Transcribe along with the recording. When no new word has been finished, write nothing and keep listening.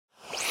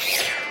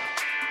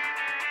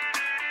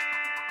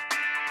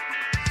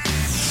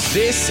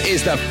This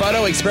is the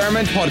Photo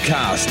Experiment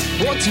Podcast,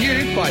 brought to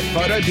you by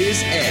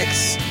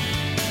PhotoBizX.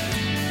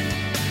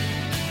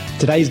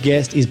 Today's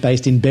guest is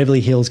based in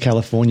Beverly Hills,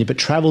 California, but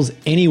travels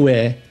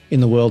anywhere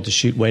in the world to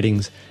shoot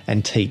weddings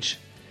and teach.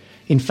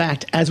 In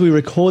fact, as we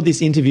record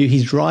this interview,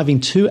 he's driving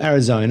to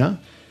Arizona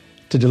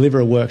to deliver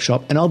a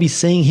workshop, and I'll be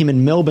seeing him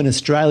in Melbourne,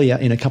 Australia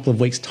in a couple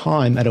of weeks'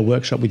 time at a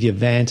workshop with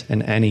Yvant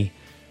and Annie.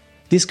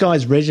 This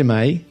guy's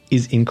resume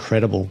is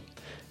incredible.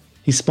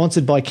 He's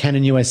sponsored by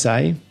Canon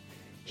USA.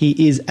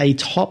 He is a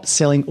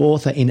top-selling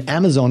author in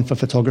Amazon for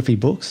photography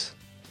books.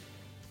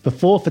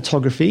 Before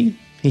photography,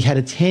 he had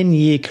a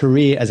 10-year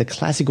career as a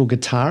classical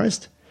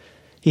guitarist.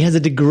 He has a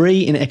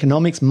degree in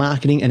economics,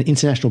 marketing, and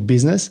international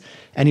business,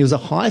 and he was a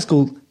high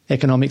school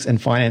economics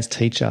and finance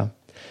teacher.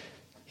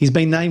 He's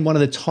been named one of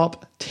the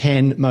top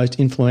 10 most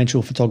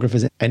influential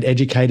photographers and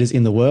educators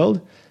in the world.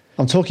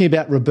 I'm talking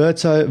about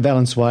Roberto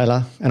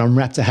Valenzuela, and I'm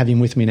rapt to have him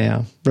with me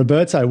now.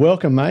 Roberto,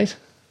 welcome, mate.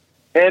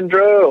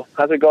 Andrew,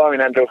 how's it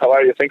going, Andrew? How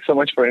are you? Thanks so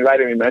much for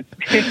inviting me, man.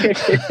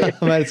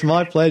 Mate, it's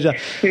my pleasure.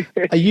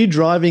 Are you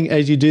driving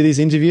as you do this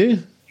interview?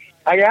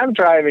 I am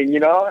driving, you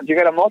know. You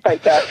got to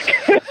multitask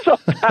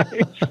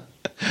sometimes.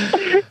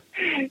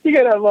 You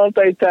got to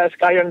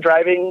multitask. I am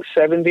driving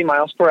 70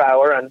 miles per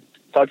hour and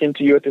talking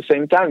to you at the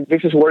same time.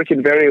 This is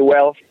working very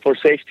well for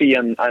safety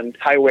and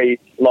highway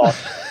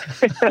laws.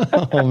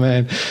 Oh,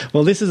 man.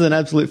 Well, this is an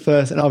absolute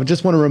first, and I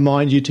just want to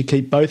remind you to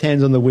keep both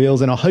hands on the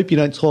wheels, and I hope you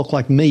don't talk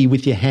like me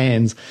with your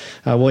hands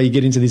while you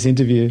get into this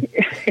interview.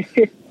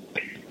 I'm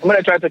going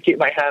to try to keep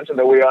my hands on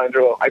the wheel,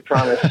 Andrew. I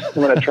promise.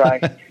 I'm going to try.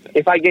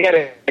 If I get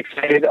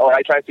excited or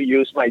I try to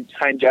use my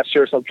hand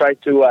gestures, I'll try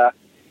to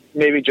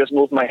maybe just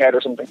move my head or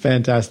something.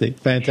 Fantastic.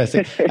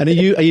 And are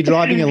you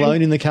driving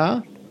alone in the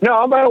car?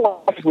 No, my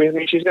wife is with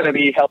me. She's going to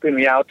be helping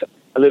me out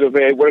a little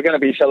bit. We're going to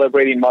be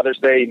celebrating Mother's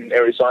Day in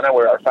Arizona,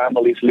 where our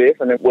families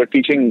live, and we're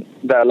teaching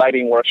the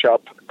lighting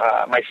workshop,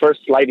 my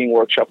first lighting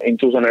workshop in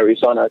Tucson,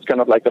 Arizona. It's kind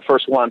of like the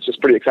first one, so it's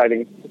pretty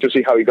exciting to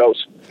see how it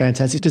goes.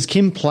 Fantastic. Does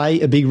Kim play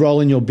a big role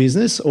in your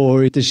business,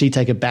 or does she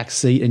take a back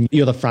seat and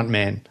you're the front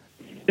man?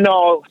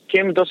 No,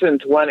 Kim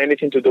doesn't want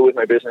anything to do with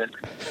my business.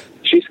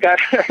 She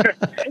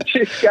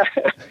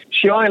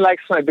only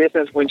likes my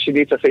business when she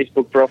needs a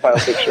Facebook profile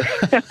picture.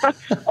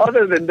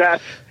 Other than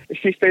that,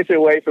 she stays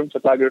away from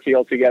photography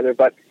altogether.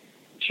 But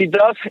she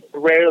does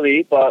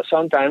rarely, but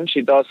sometimes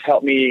she does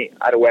help me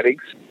at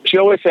weddings. She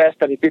always says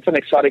that if it's an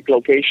exotic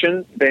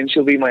location, then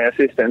she'll be my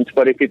assistant.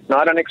 But if it's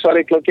not an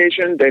exotic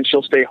location, then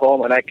she'll stay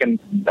home and I can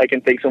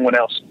take someone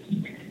else.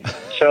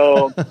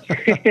 So,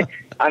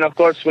 and of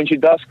course, when she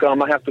does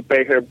come, I have to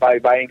pay her by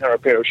buying her a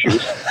pair of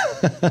shoes.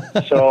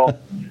 So,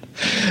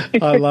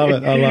 I love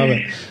it.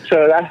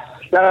 So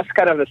that's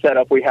kind of the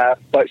setup we have.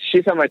 But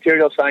she's a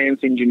material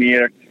science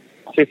engineer,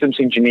 systems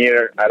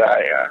engineer at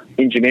a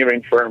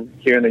engineering firm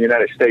here in the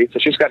United States. So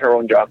she's got her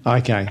own job.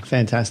 Okay,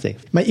 fantastic.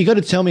 Mate, you got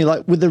to tell me,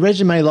 like, with the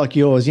resume like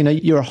yours, you know,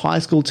 you're a high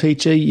school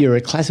teacher, you're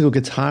a classical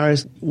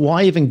guitarist.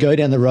 Why even go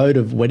down the road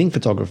of wedding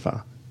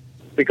photographer?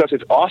 Because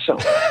it's awesome.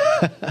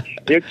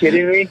 You're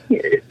kidding me?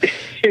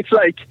 It's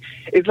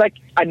like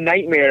a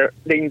nightmare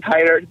the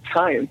entire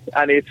time,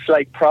 and it's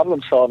like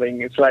problem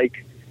solving. It's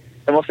like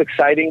the most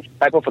exciting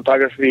type of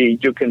photography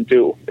you can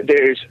do.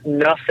 There's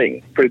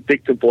nothing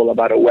predictable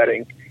about a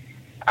wedding,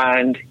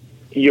 and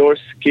your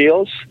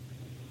skills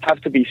have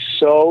to be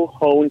so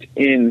honed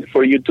in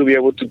for you to be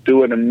able to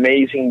do an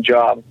amazing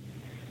job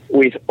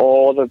with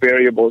all the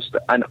variables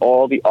and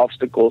all the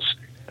obstacles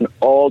and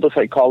all the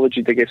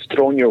psychology that gets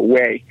thrown your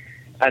way.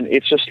 And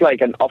it's just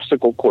like an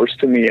obstacle course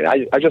to me.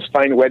 I just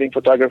find wedding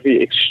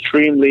photography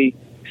extremely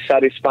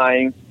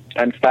satisfying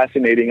and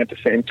fascinating at the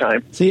same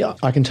time. See,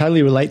 I can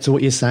totally relate to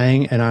what you're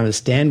saying, and I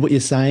understand what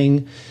you're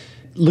saying,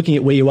 looking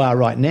at where you are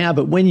right now.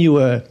 But when you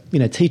were,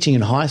 teaching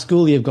in high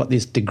school, you've got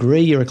this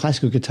degree, you're a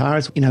classical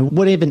guitarist.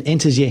 What even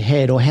enters your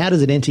head, or how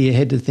does it enter your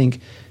head to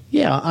think,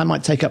 yeah, I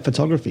might take up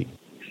photography?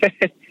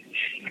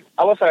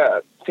 I was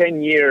a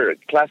 10-year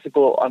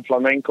classical and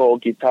flamenco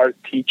guitar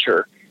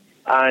teacher.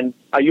 And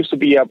I used to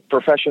be a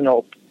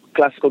professional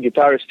classical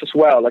guitarist as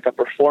well, like a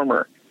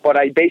performer. But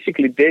I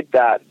basically did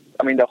that.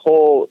 I mean, the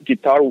whole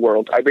guitar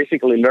world, I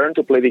basically learned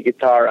to play the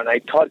guitar, and I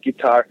taught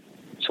guitar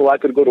so I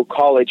could go to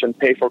college and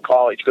pay for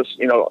college because,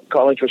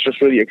 college was just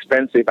really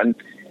expensive. And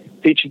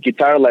teaching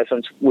guitar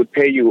lessons would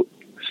pay you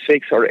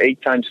 6 or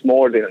 8 times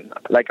more than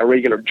like a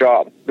regular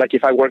job. Like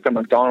if I worked at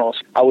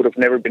McDonald's, I would have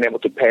never been able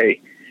to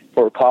pay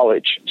for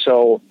college.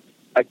 So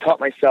I taught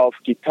myself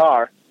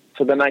guitar,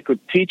 so then I could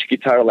teach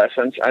guitar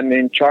lessons and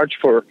then charge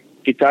for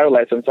guitar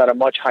lessons at a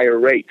much higher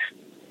rate.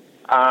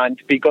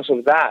 And because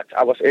of that,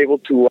 I was able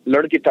to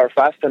learn guitar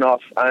fast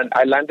enough, and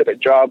I landed a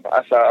job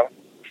as a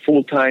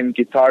full-time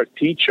guitar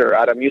teacher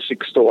at a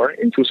music store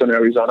in Tucson,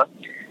 Arizona.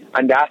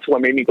 And that's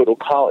what made me go to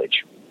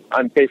college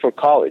and pay for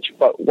college.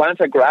 But once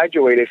I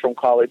graduated from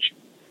college,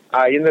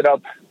 I ended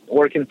up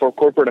working for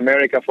corporate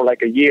America for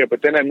like a year,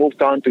 but then I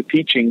moved on to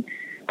teaching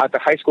at the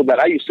high school that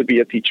I used to be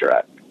a teacher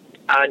at.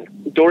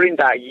 And during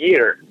that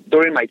year,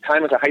 during my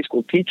time as a high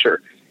school teacher,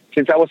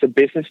 since I was a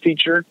business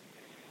teacher,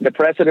 the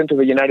president of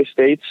the United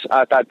States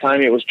at that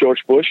time, it was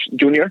George Bush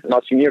Jr.,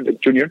 not senior, but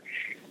junior.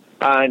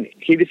 And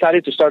he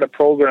decided to start a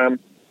program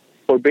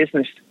for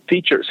business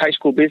teachers, high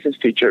school business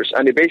teachers.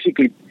 And they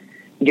basically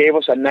gave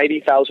us a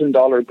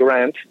 $90,000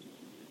 grant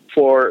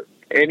for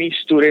any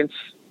students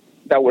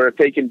that were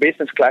taking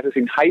business classes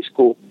in high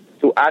school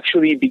to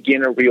actually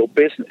begin a real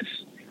business.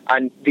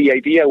 And the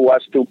idea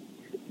was to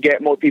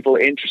get more people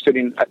interested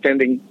in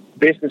attending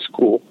business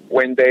school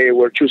when they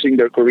were choosing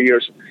their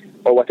careers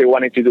or what they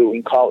wanted to do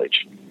in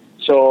college.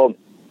 So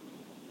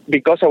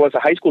because I was a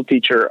high school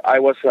teacher, I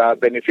was a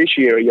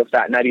beneficiary of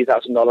that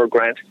 $90,000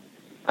 grant.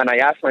 And I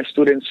asked my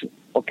students,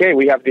 okay,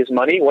 we have this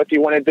money. What do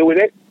you want to do with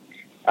it?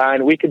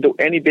 And we can do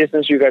any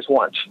business you guys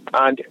want.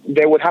 And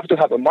they would have to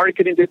have a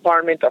marketing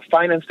department, a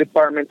finance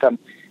department, an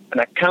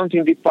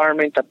accounting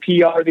department, a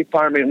PR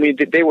department.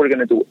 They were going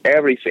to do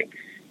everything.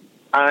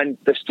 And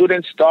the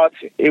students thought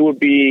it would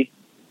be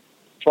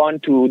fun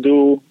to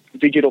do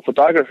digital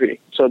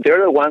photography. So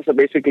they're the ones that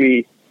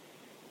basically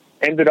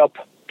ended up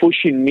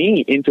pushing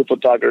me into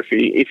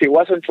photography. If it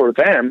wasn't for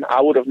them,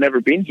 I would have never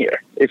been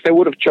here. If they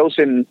would have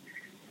chosen,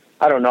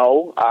 I don't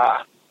know,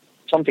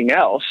 something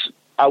else,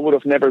 I would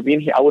have never been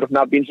here. I would have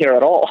not been here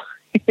at all.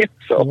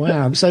 So,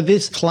 wow. So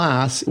this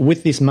class,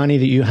 with this money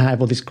that you have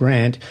or this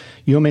grant,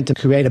 you're meant to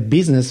create a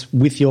business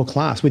with your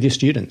class, with your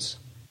students.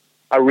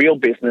 A real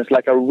business,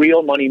 like a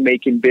real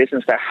money-making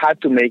business that had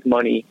to make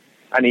money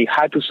and it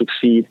had to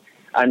succeed.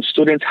 And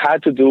students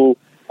had to do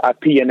a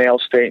P&L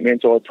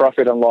statement or a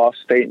profit and loss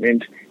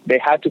statement. They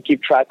had to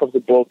keep track of the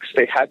books.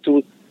 They had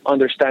to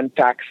understand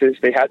taxes.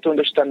 They had to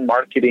understand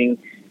marketing,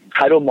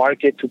 how to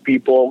market to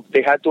people.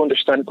 They had to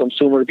understand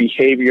consumer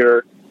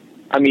behavior.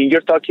 I mean,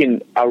 you're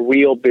talking a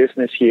real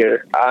business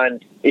here,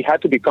 and it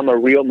had to become a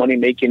real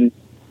money-making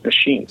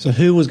machine. So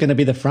who was going to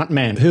be the front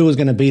man? Who was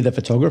going to be the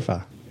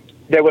photographer?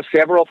 There were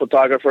several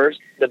photographers.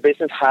 The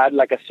business had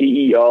like a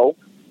CEO,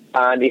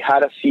 and it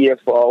had a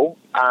CFO,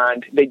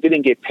 and they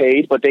didn't get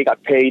paid, but they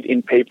got paid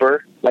in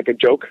paper, like a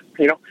joke,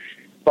 you know.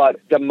 But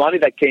the money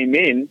that came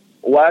in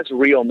was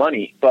real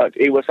money, but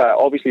it was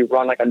obviously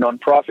run like a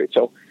nonprofit.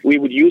 So we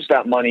would use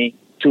that money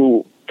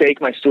to take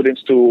my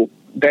students to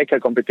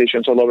DECA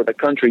competitions all over the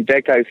country.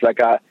 DECA is like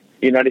a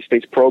United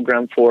States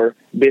program for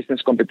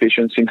business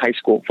competitions in high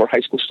school, for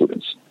high school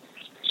students.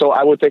 So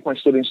I would take my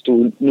students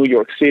to New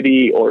York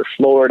City or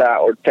Florida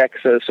or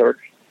Texas or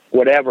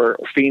whatever,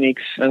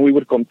 Phoenix, and we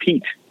would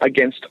compete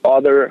against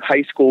other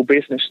high school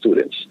business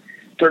students.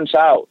 Turns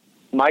out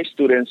my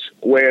students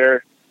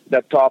were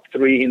the top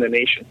 3 in the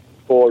nation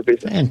for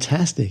business.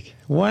 Fantastic.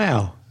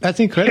 Wow. That's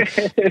incredible.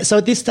 So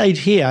at this stage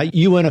here,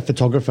 you weren't a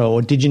photographer,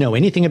 or did you know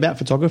anything about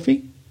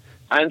photography?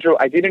 Andrew,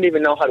 I didn't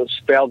even know how to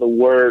spell the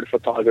word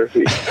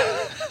photography.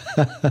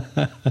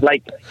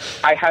 Like,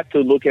 I had to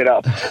look it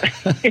up.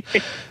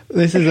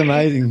 This is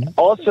amazing.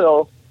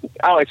 Also,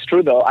 it's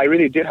true though, I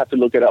really did have to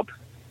look it up.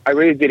 I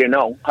really didn't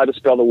know how to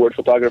spell the word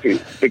photography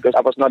because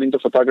I was not into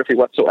photography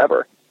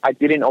whatsoever. I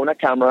didn't own a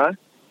camera,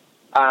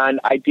 and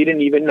I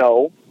didn't even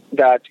know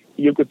that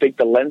you could take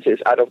the lenses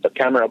out of the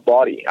camera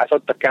body. I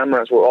thought the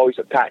cameras were always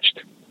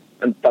attached,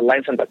 and the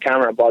lens and the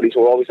camera bodies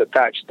were always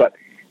attached. But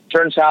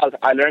turns out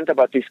I learned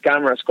about these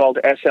cameras called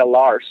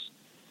SLRs,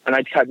 and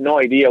I had no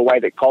idea why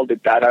they called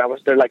it that.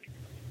 They're like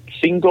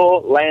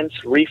single lens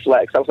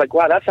reflex. I was like,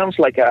 wow, that sounds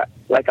like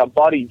a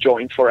body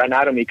joint for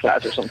anatomy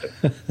class or something.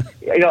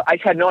 You know, I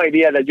had no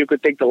idea that you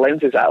could take the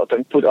lenses out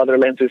and put other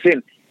lenses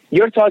in.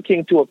 You're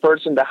talking to a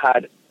person that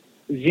had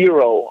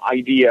zero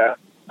idea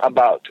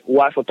about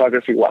what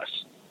photography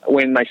was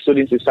when my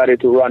students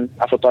decided to run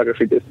a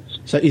photography business.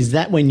 So is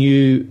that when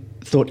you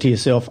thought to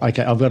yourself,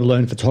 okay, I've got to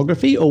learn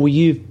photography, or were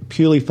you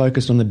purely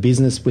focused on the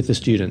business with the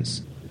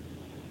students?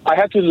 I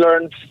had to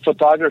learn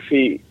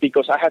photography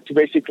because I had to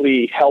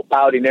basically help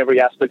out in every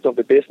aspect of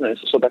the business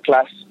so the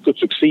class could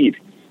succeed.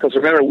 Because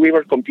remember, we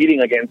were competing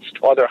against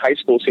other high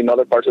schools in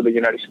other parts of the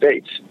United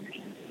States.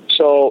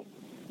 So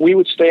we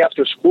would stay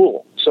after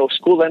school. So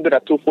school ended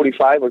at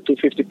 2:45 or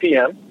 2:50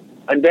 p.m.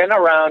 And then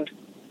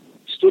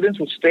students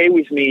would stay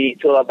with me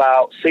till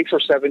about 6 or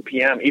 7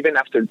 p.m., even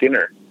after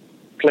dinner,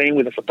 playing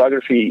with the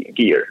photography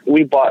gear.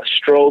 We bought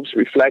strobes,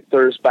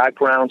 reflectors,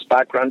 backgrounds,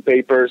 background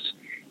papers,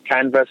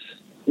 canvas.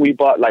 We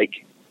bought like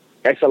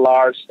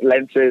SLRs,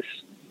 lenses,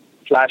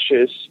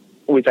 flashes.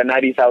 With the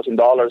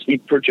 $90,000, we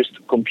purchased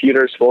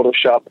computers,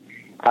 Photoshop,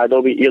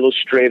 Adobe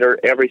Illustrator,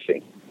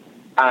 everything.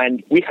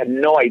 And we had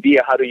no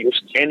idea how to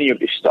use any of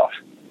this stuff.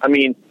 I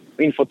mean,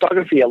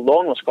 photography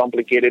alone was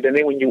complicated. And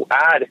then when you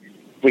add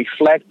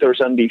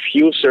reflectors and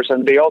diffusers,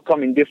 and they all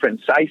come in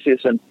different sizes.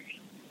 And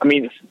I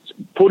mean,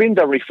 putting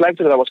the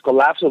reflector that was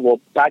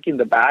collapsible back in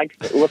the bag,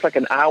 it was like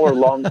an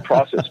hour-long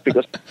process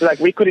because like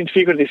we couldn't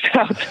figure this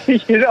out,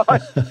 you know.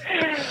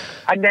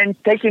 And then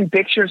taking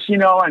pictures, you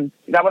know, and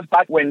that was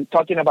back when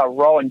talking about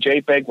RAW and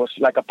JPEG was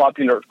like a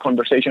popular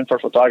conversation for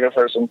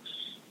photographers. And,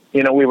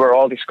 you know, we were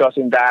all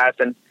discussing that.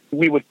 And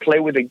we would play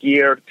with the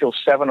gear till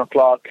 7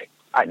 o'clock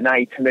at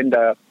night. And then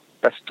the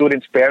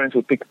students' parents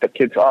would pick the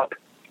kids up.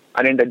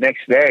 And then the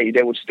next day,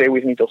 they would stay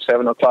with me till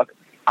 7 o'clock.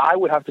 I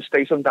would have to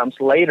stay sometimes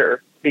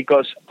later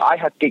because I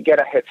had to get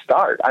a head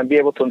start and be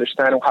able to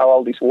understand how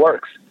all this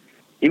works.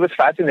 It was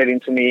fascinating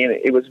to me, and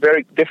it was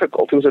very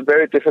difficult. It was a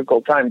very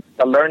difficult time.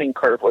 The learning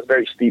curve was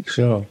very steep.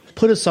 Sure.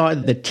 Put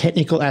aside the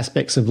technical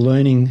aspects of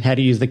learning how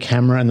to use the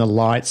camera and the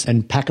lights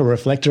and pack a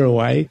reflector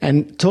away,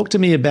 and talk to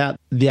me about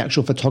the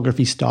actual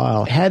photography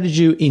style. How did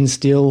you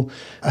instill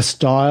a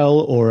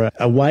style or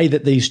a way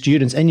that these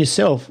students and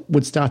yourself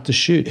would start to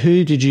shoot?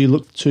 Who did you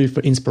look to for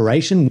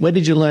inspiration? Where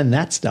did you learn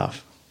that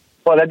stuff?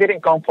 Well, that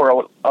didn't come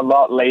for a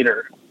lot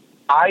later.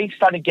 I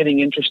started getting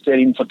interested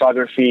in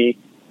photography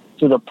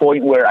to the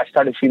point where I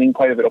started feeling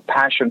quite a bit of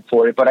passion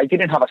for it, but I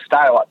didn't have a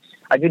style.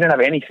 I didn't have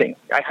anything.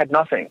 I had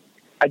nothing.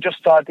 I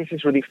just thought this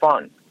is really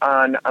fun,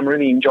 and I'm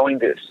really enjoying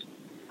this,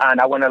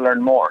 and I want to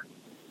learn more.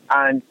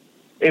 And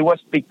it was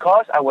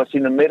because I was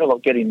in the middle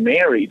of getting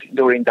married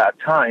during that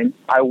time,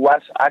 I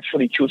was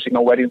actually choosing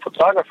a wedding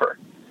photographer.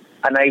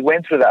 And I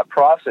went through that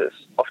process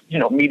of,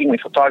 meeting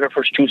with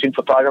photographers, choosing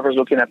photographers,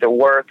 looking at their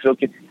work,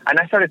 and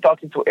I started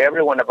talking to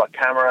everyone about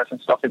cameras and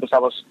stuff because I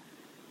was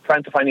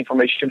trying to find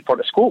information for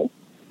the school.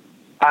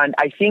 And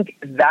I think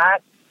that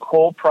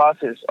whole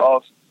process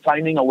of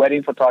finding a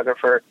wedding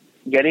photographer,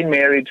 getting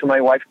married to my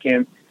wife,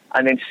 Kim,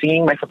 and then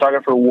seeing my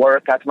photographer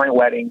work at my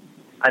wedding,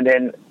 and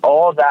then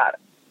all that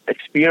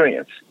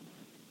experience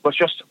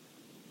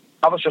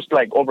I was just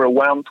like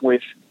overwhelmed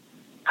with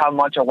how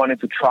much I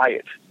wanted to try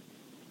it.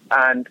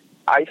 And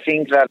I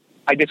think that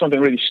I did something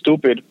really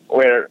stupid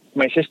where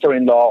my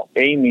sister-in-law,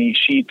 Amy,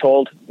 she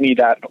told me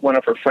that one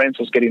of her friends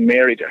was getting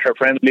married. Her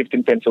friend lived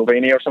in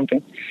Pennsylvania or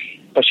something,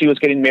 but she was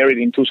getting married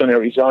in Tucson,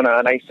 Arizona.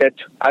 And I said,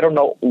 I don't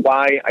know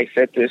why I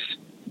said this,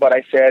 but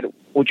I said,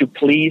 would you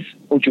please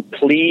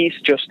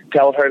just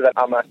tell her that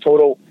I'm a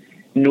total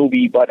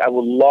newbie, but I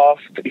would love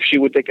if she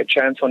would take a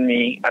chance on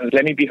me and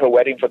let me be her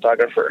wedding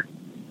photographer.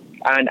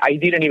 And I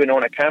didn't even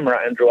own a camera,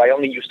 Andrew. I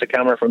only used a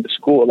camera from the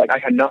school. Like, I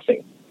had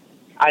nothing.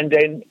 And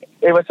then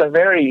it was a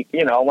very,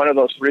 one of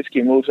those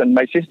risky moves. And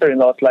my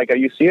sister-in-law was like, are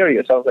you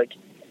serious? I was like,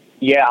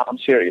 yeah, I'm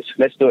serious.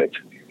 Let's do it.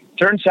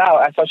 Turns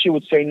out, I thought she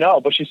would say no,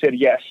 but she said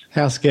yes.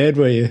 How scared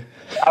were you?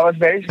 I was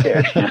very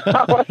scared.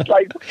 I was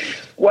like,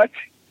 what?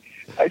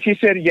 She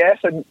said yes,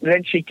 and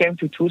then she came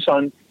to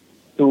Tucson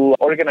to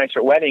organize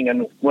her wedding,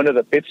 and one of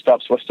the pit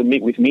stops was to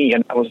meet with me,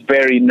 and I was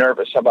very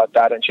nervous about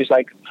that. And she's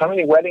like, how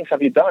many weddings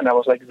have you done? I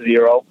was like,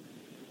 0.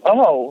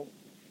 Oh,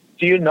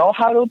 do you know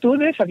how to do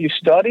this? Have you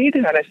studied?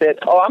 And I said,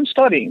 oh, I'm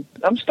studying.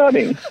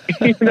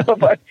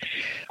 But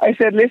I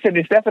said, listen,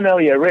 it's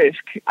definitely a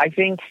risk. I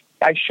think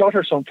I showed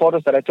her some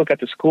photos that I took at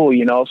the school,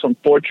 some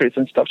portraits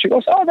and stuff. She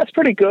goes, oh, that's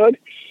pretty good.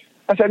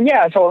 I said,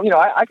 yeah, so,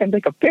 I can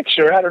take a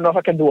picture. I don't know if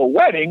I can do a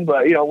wedding,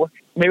 but,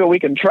 maybe we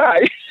can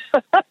try.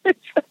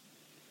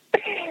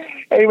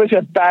 It was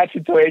a bad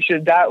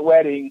situation. That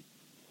wedding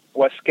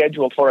was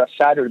scheduled for a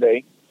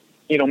Saturday,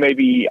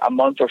 maybe a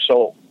month or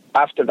so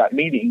after that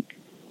meeting.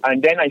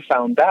 And then I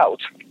found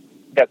out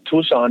that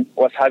Tucson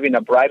was having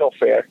a bridal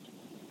fair,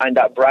 and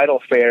that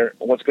bridal fair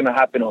was going to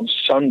happen on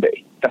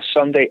Sunday, the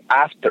Sunday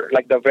after,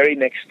 like the very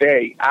next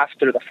day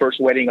after the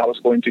first wedding I was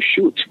going to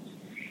shoot.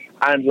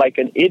 And like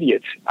an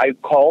idiot, I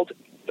called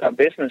a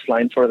business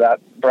line for that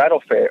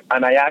bridal fair,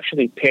 and I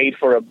actually paid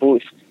for a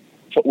booth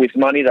with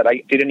money that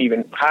I didn't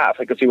even have,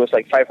 because it was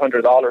like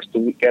 $500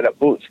 to get a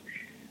booth.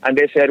 And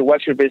they said,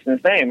 what's your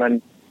business name?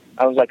 And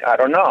I was like, I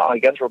don't know. I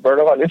guess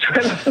Roberto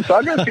Valenzuela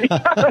Photography.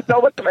 I don't know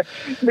what my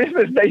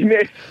business name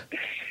is.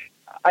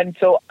 And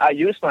so I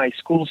used my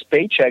school's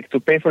paycheck to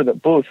pay for the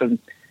booth. And,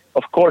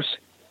 of course,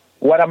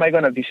 what am I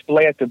going to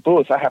display at the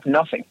booth? I have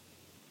nothing.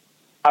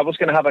 I was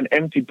going to have an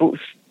empty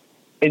booth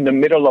in the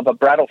middle of a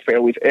bridal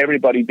fair with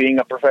everybody being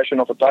a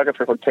professional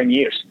photographer for 10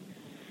 years.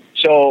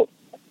 So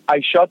I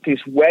shot this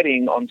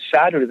wedding on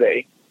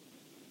Saturday,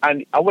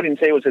 and I wouldn't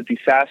say it was a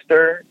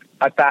disaster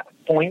at that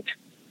point,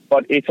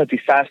 but it's a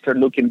disaster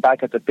looking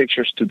back at the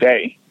pictures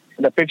today.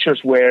 The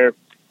pictures were,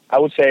 I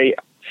would say,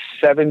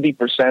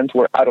 70%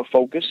 were out of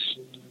focus.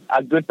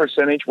 A good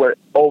percentage were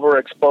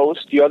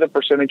overexposed. The other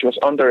percentage was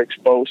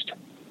underexposed.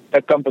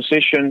 The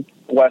composition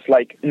was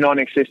like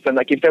non-existent.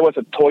 Like if there was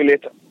a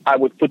toilet, I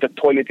would put the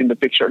toilet in the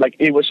picture. Like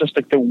it was just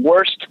like the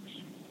worst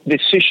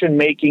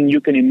decision-making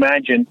you can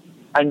imagine.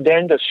 And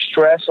then the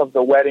stress of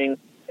the wedding,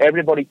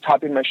 everybody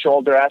tapping my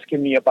shoulder,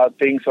 asking me about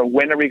things, or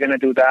when are we going to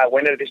do that?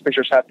 When are these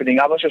pictures happening?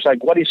 I was just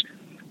like, what is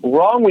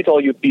wrong with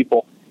all you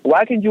people?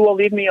 Why can't you all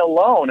leave me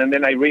alone? And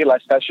then I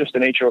realized that's just the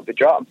nature of the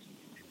job.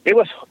 It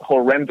was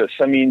horrendous.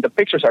 I mean, the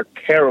pictures are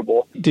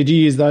terrible. Did you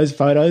use those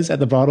photos at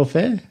the bridal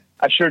fair?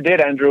 I sure did,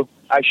 Andrew.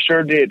 I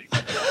sure did.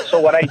 So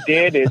what I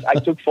did is I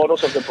took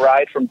photos of the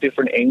bride from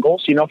different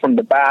angles, from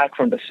the back,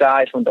 from the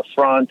side, from the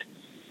front.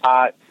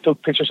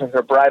 Took pictures of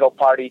her bridal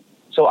party.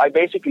 So I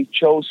basically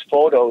chose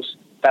photos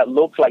that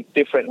looked like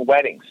different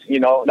weddings,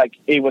 like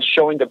it was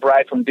showing the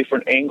bride from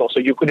different angles, so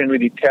you couldn't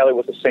really tell it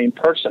was the same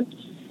person.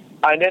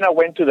 And then I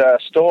went to the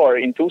store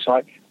in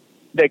Tucson.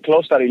 They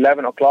closed at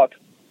 11 o'clock.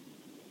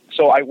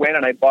 So I went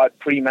and I bought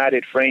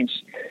pre-matted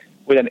frames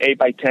with an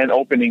 8x10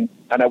 opening,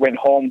 and I went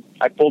home.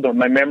 I pulled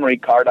my memory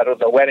card out of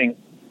the wedding,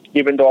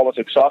 even though I was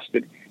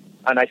exhausted,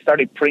 and I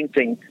started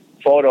printing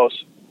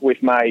photos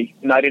with my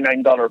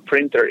 $99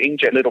 printer,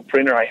 inkjet little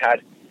printer I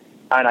had,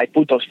 and I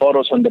put those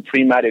photos on the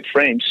pre-matted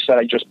frames that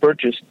I just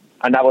purchased,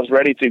 and I was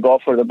ready to go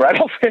for the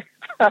bridal fair.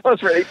 I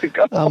was ready to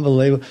go.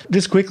 Unbelievable.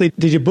 Just quickly,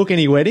 did you book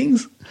any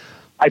weddings?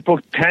 I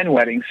booked 10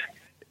 weddings.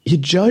 You're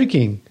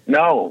joking.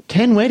 No.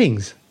 10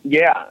 weddings?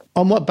 Yeah.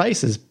 On what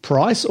basis?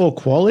 Price or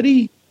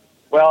quality?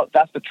 Well,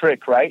 that's the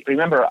trick, right?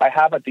 Remember, I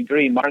have a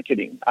degree in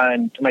marketing,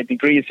 and my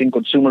degree is in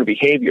consumer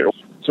behavior.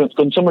 So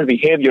consumer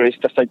behavior is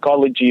the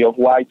psychology of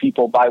why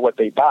people buy what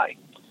they buy.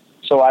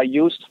 So I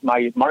used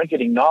my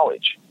marketing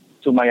knowledge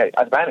to my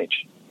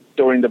advantage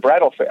during the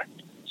bridal fair.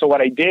 So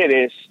what I did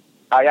is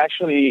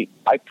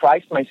I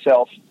priced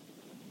myself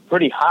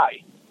pretty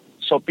high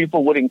so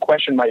people wouldn't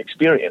question my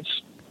experience,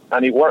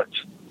 and it worked.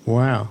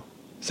 Wow.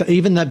 So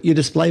even that your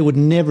display would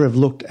never have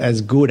looked as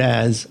good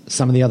as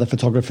some of the other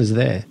photographers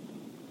there?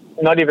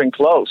 Not even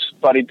close,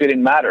 but it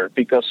didn't matter,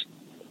 because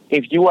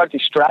if you are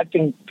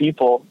distracting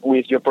people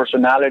with your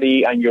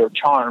personality and your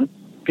charm,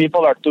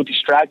 people are too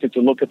distracted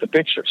to look at the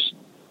pictures.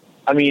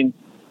 I mean,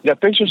 the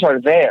pictures are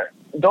there.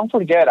 Don't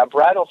forget, a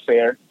bridal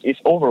fair is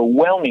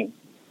overwhelming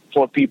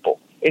for people.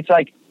 It's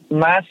like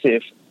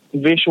massive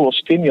visual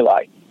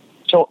stimuli.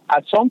 So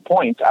at some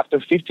point, after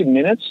 15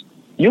 minutes,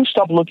 you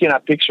stop looking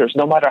at pictures,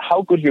 no matter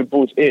how good your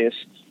booth is.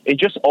 It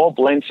just all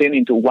blends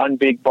into one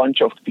big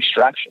bunch of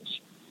distractions.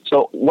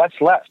 So what's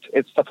left?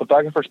 It's the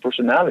photographer's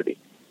personality.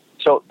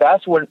 So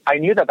that's when I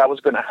knew that was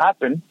going to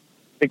happen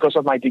because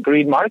of my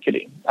degree in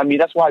marketing. I mean,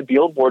 that's why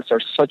billboards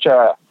are such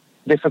a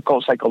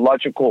difficult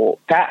psychological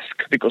task,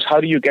 because how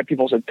do you get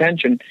people's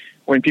attention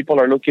when people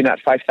are looking at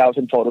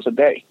 5,000 photos a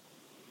day?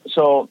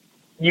 So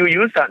you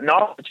use that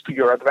knowledge to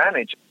your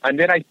advantage. And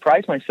then I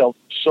priced myself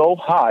so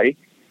high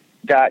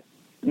that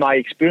my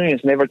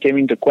experience never came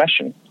into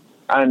question.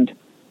 And,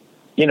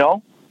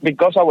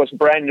 because I was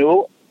brand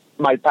new,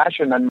 my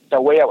passion and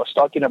the way I was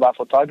talking about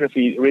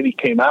photography really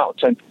came out.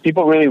 And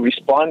people really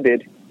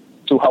responded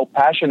to how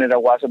passionate I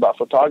was about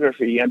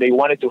photography. And they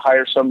wanted to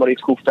hire somebody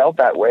who felt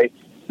that way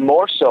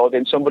more so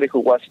than somebody who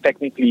was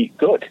technically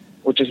good,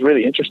 which is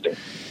really interesting.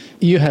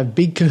 You have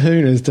big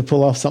kahunas to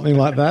pull off something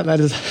like that.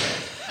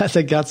 That's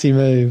a gutsy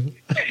move.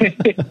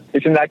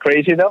 Isn't that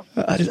crazy, though?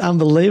 It's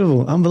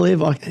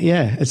unbelievable.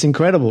 Yeah, it's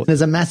incredible.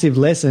 There's a massive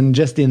lesson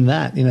just in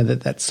that,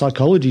 that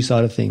psychology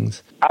side of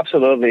things.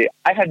 Absolutely.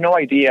 I had no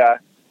idea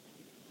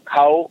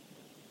how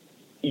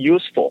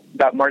useful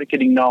that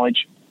marketing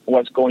knowledge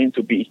was going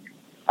to be.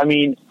 I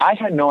mean, I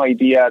had no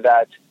idea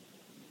that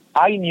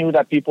I knew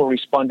that people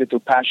responded to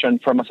passion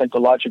from a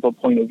psychological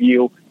point of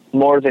view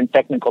more than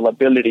technical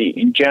ability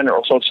in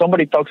general. So if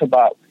somebody talks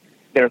about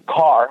their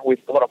car with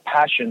a lot of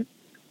passion,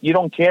 you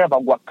don't care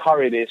about what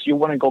car it is. You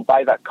want to go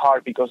buy that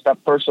car because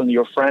that person,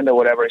 your friend or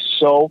whatever, is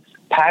so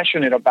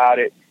passionate about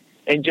it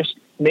and just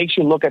makes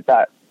you look at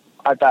that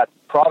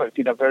product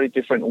in a very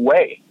different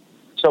way.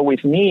 So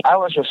with me, I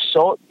was just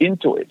so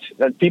into it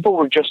that people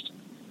were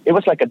it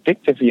was like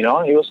addictive,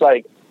 it was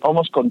like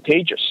almost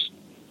contagious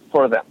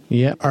for them.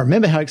 Yeah, I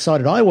remember how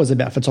excited I was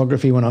about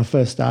photography when I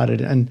first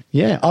started. And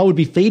yeah, I would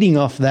be feeding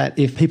off that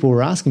if people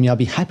were asking me. I'd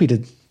be happy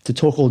to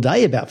talk all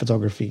day about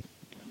photography.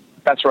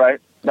 That's right.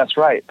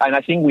 And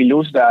I think we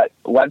lose that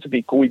once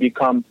we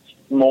become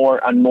more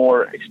and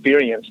more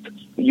experienced.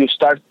 You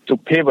start to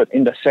pivot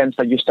in the sense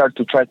that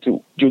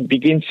you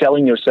begin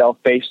selling yourself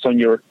based on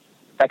your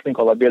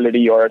technical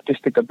ability or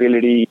artistic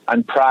ability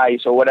and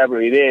price or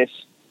whatever it is.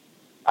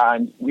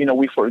 And,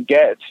 we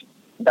forget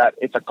that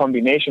it's a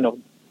combination of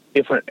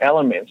different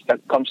elements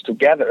that comes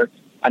together.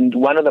 And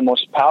one of the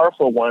most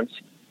powerful ones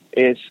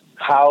is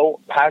how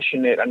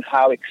passionate and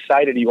how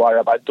excited you are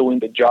about doing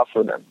the job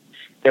for them.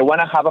 They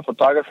want to have a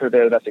photographer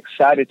there that's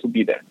excited to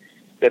be there.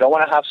 They don't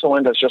want to have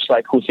someone that's just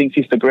like, who thinks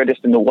he's the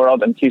greatest in the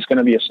world and he's going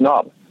to be a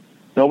snob.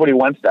 Nobody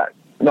wants that.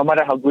 No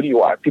matter how good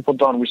you are, people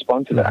don't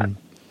respond to that.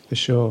 For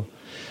sure.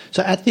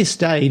 So at this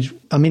stage,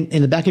 I mean,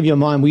 in the back of your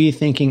mind, were you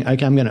thinking,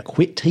 okay, I'm going to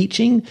quit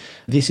teaching,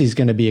 this is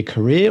going to be a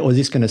career, or is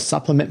this going to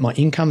supplement my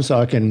income so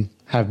I can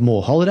have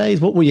more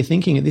holidays? What were you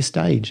thinking at this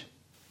stage?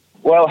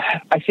 Well,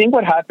 I think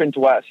what happened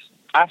was,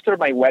 after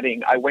my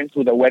wedding, I went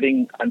to the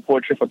Wedding and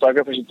Portrait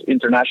Photographers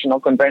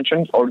International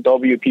Convention, or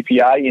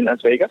WPPI, in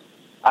Las Vegas.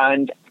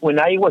 And when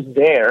I was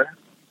there,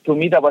 to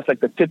me, that was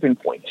like the tipping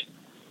point,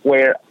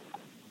 where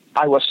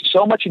I was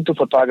so much into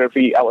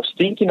photography. I was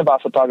thinking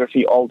about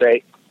photography all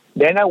day.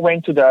 Then I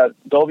went to the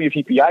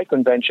WPPI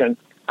convention,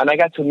 and I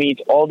got to meet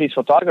all these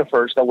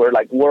photographers that were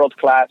like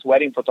world-class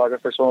wedding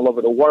photographers all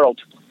over the world.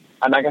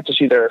 And I got to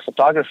see their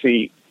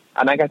photography,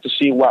 and I got to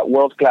see what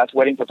world-class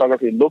wedding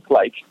photography looked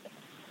like.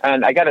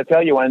 And I got to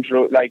tell you,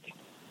 Andrew, like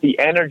the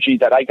energy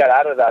that I got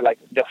out of that, like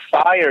the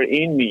fire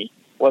in me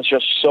was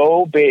just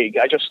so big.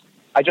 I just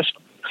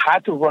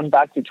had to run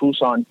back to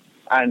Tucson,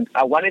 and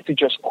I wanted to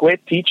just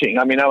quit teaching.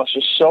 I mean, I was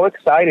just so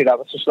excited. I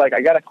was just like,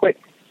 I got to quit.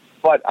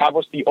 But I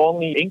was the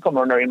only income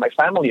earner in my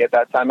family at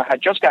that time. I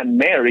had just gotten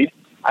married,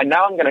 and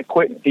now I'm going to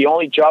quit the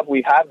only job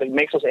we have that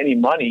makes us any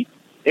money.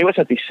 It was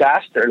a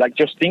disaster. Like,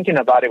 just thinking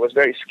about it was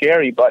very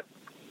scary. But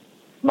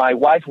my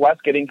wife was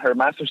getting her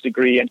master's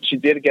degree, and she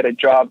did get a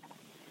job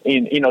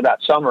in, that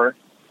summer.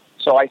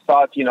 So I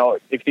thought,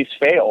 if this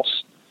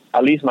fails,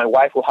 at least my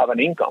wife will have an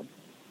income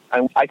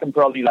and I can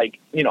probably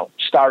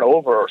start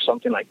over or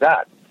something like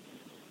that.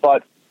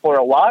 But for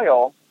a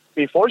while,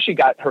 before she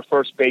got her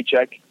first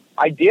paycheck,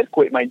 I did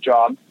quit my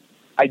job.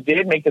 I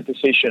did make the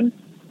decision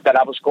that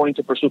I was going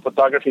to pursue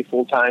photography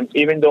full time,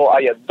 even though I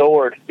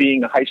adored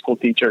being a high school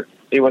teacher.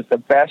 It was the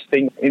best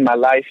thing in my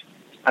life,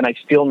 and I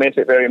still miss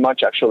it very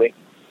much, actually.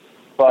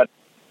 But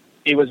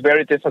it was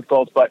very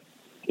difficult. But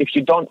if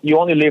you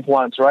only live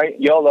once, right?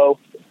 YOLO.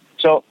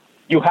 So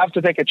you have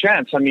to take a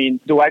chance. I mean,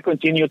 do I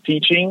continue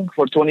teaching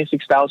for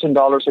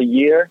 $26,000 a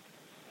year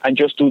and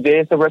just do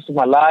this the rest of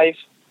my life?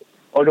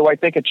 Or do I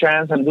take a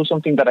chance and do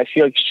something that I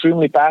feel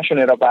extremely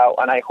passionate about,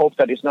 and I hope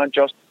that it's not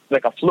just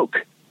like a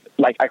fluke?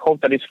 Like, I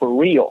hope that it's for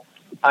real.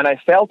 And I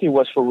felt it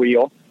was for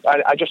real.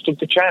 I just took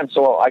the chance.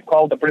 So I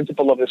called the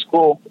principal of the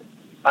school,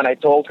 and I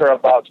told her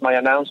about my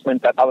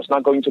announcement that I was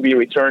not going to be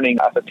returning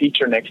as a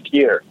teacher next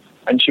year.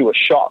 And she was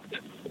shocked.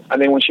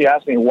 And then when she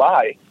asked me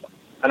why,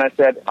 and I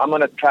said, I'm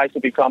going to try to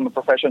become a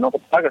professional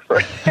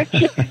photographer.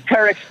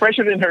 Her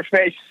expression in her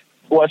face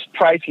was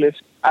priceless.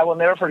 I will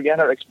never forget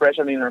her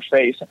expression in her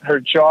face. Her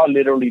jaw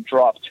literally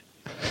dropped.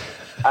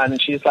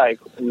 And she's like,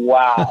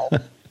 wow.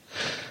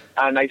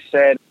 And I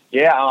said,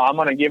 yeah, I'm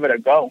going to give it a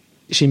go.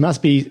 She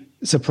must be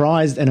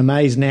surprised and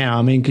amazed now.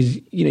 I mean, because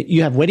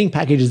you have wedding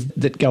packages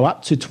that go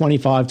up to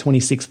 $25,000,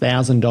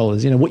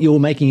 $26,000. What you were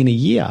making in a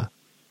year.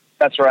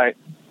 That's right.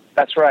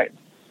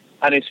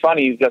 And it's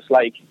funny because,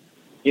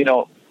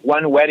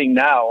 one wedding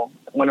now,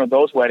 one of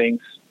those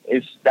weddings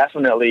is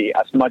definitely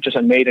as much as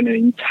I made in an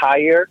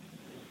entire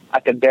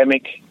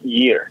academic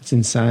year. It's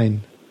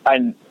insane.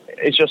 And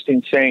it's just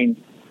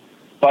insane.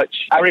 But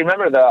I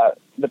remember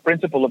the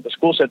principal of the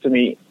school said to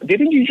me,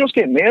 didn't you just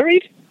get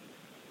married?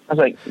 I was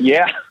like,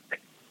 yeah.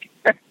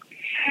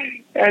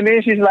 And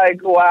then she's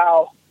like,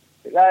 wow,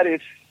 that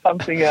is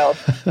something else.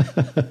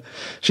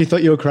 She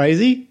thought you were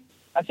crazy?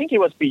 I think it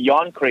was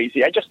beyond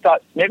crazy. I just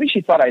thought, maybe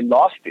she thought I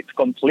lost it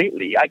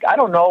completely. I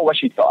don't know what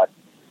she thought,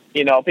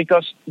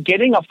 because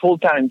getting a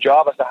full-time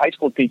job as a high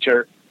school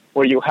teacher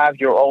where you have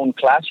your own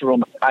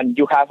classroom and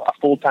you have a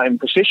full-time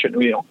position,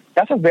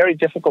 that's a very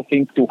difficult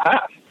thing to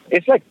have.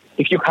 It's like,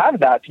 if you have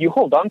that, you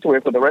hold on to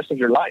it for the rest of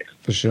your life.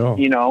 For sure.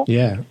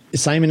 Yeah.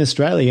 Same in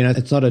Australia.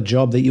 It's not a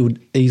job that you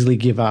would easily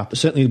give up,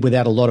 certainly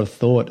without a lot of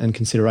thought and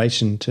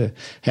consideration to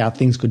how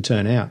things could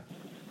turn out.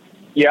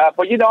 Yeah,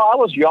 but, I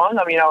was young.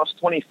 I was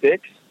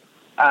 26.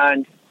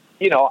 And,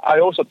 I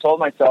also told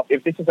myself,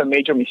 if this is a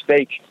major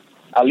mistake,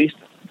 at least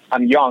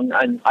I'm young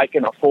and I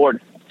can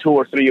afford 2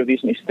 or 3 of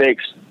these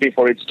mistakes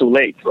before it's too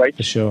late, right?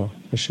 For sure.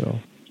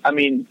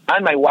 And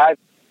my wife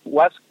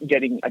was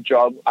getting a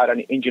job at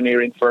an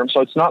engineering firm,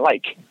 so it's not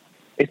like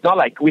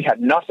we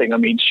had nothing.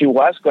 She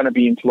was going to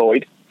be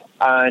employed,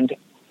 and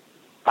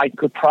I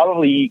could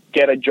probably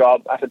get a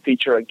job as a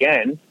teacher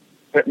again,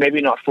 but maybe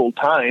not full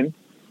time.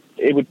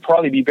 It would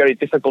probably be very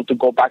difficult to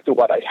go back to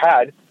what I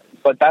had,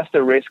 but that's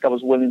the risk I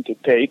was willing to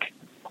take.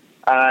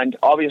 And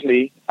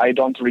obviously, I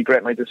don't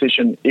regret my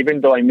decision,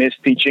 even though I miss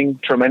teaching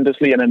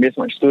tremendously and I miss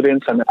my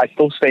students, and I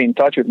still stay in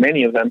touch with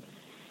many of them,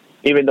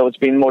 even though it's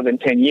been more than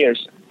 10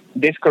 years.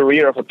 This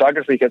career of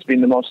photography has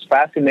been the most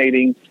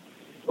fascinating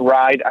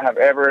ride I have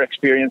ever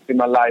experienced in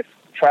my life.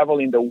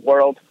 Traveling the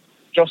world.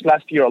 Just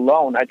last year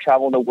alone, I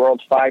traveled the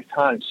world 5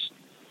 times,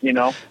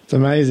 It's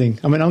amazing.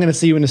 I'm going to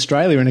see you in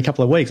Australia in a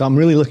couple of weeks. I'm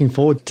really looking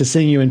forward to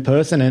seeing you in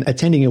person and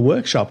attending a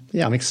workshop.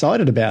 Yeah, I'm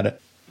excited about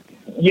it.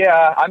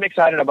 Yeah, I'm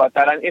excited about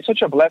that. And it's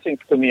such a blessing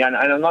to me. And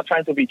I'm not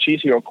trying to be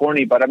cheesy or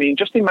corny, but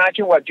just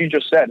imagine what you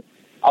just said.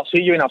 I'll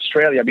see you in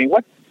Australia.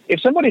 What? If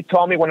somebody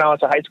told me when I was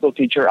a high school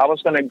teacher I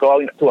was going to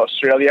go to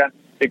Australia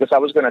because I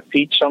was going to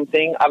teach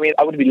something,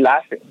 I would be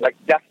laughing. Like,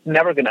 that's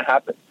never going to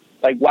happen.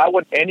 Like, why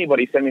would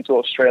anybody send me to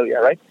Australia,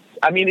 right?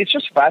 It's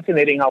just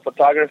fascinating how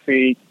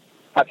photography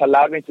has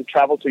allowed me to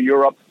travel to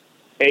Europe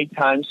 8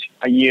 times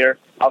a year,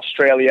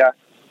 Australia,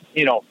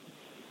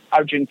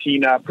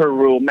 Argentina,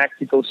 Peru,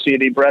 Mexico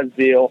City,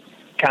 Brazil,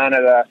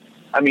 Canada,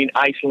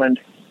 Iceland.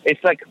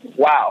 It's like,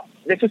 wow.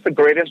 This is the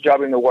greatest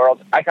job in the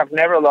world. I have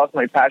never lost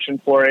my passion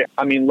for it.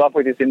 I'm in love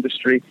with this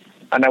industry,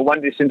 and I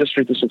want this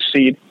industry to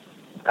succeed.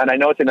 And I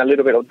know it's in a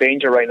little bit of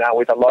danger right now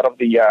with a lot of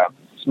the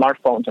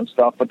smartphones and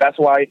stuff, but that's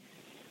why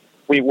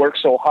we work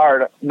so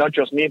hard, not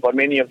just me, but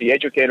many of the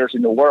educators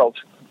in the world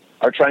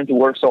are trying to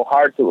work so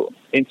hard to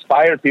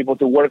inspire people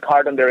to work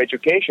hard on their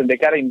education. They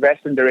got to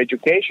invest in their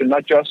education,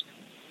 not just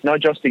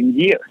in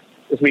gear,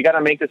 because we got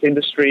to make this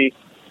industry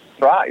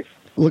thrive.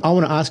 Look, I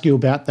want to ask you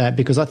about that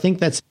because I think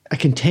that's a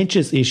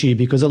contentious issue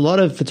because a lot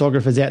of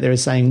photographers out there are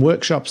saying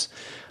workshops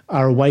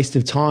are a waste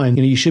of time.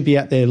 You should be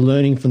out there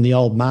learning from the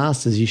old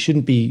masters. You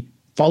shouldn't be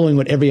following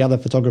what every other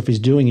photographer is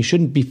doing. You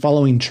shouldn't be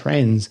following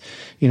trends.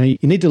 You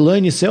need to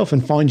learn yourself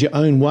and find your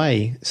own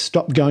way.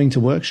 Stop going to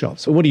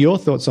workshops. So what are your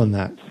thoughts on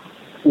that?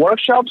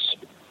 Workshops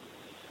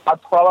are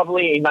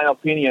probably, in my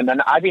opinion,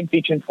 and I've been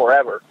teaching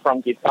forever,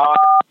 from guitar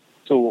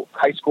to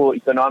high school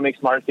economics,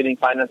 marketing,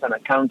 finance, and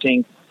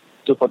accounting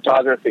to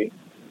photography.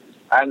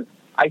 And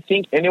I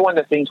think anyone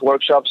that thinks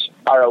workshops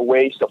are a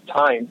waste of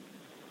time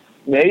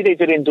Maybe they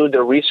didn't do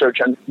the research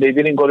and they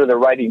didn't go to the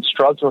right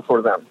instructor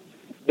for them.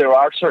 There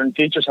are certain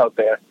teachers out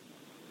there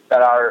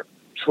that are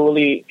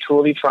truly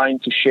trying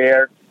to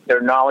share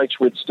their knowledge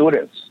with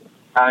students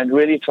and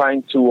really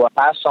trying to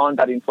pass on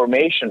that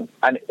information.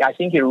 And I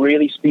think it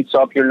really speeds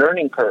up your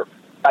learning curve.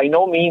 By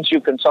no means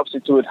you can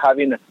substitute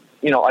having,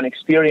 an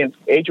experienced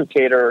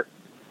educator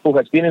who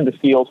has been in the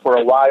field for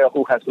a while,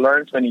 who has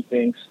learned many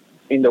things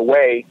in the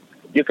way.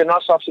 You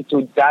cannot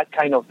substitute that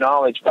kind of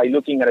knowledge by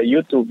looking at a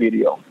YouTube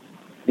video.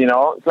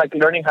 It's like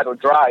learning how to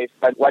drive,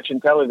 like watching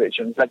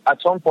television. It's like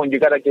at some point you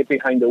got to get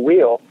behind the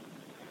wheel.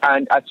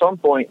 And at some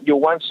point you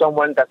want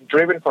someone that's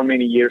driven for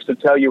many years to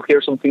tell you,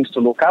 here's some things to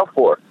look out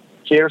for.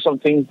 Here are some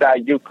things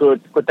that you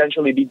could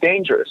potentially be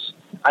dangerous.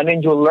 And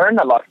then you'll learn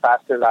a lot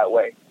faster that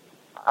way.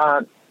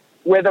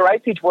 Whether I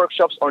teach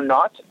workshops or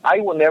not, I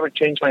will never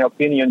change my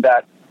opinion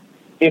that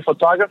if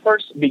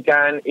photographers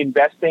began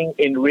investing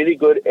in really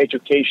good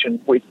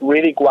education with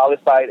really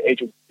qualified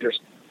educators,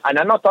 and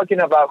I'm not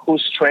talking about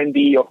who's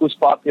trendy or who's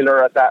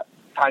popular at that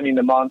time in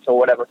the month or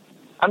whatever.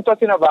 I'm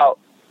talking about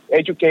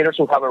educators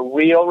who have a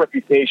real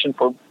reputation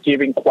for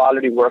giving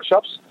quality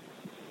workshops.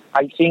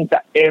 I think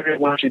that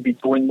everyone should be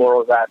doing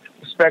more of that,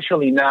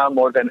 especially now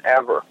more than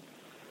ever.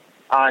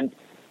 And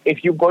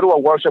if you go to a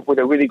workshop with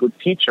a really good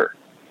teacher,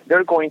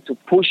 they're going to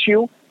push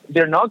you.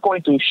 They're not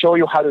going to show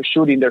you how to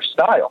shoot in their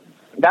style.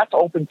 That's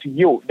open to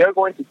you. They're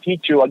going to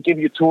teach you and give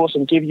you tools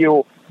and give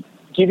you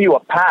a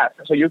path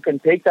so you can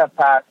take that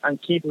path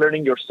and keep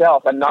learning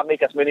yourself and not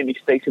make as many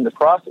mistakes in the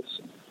process.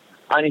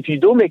 And if you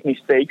do make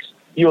mistakes,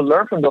 you'll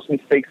learn from those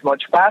mistakes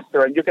much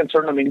faster and you can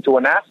turn them into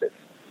an asset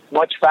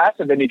much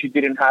faster than if you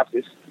didn't have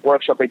this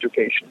workshop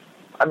education.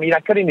 I mean,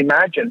 I couldn't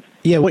imagine.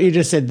 Yeah, what you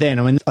just said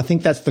then, I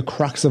think that's the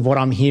crux of what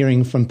I'm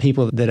hearing from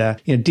people that are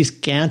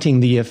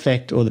discounting the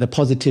effect or the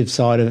positive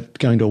side of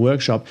going to a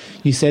workshop.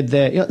 You said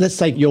there, let's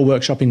take your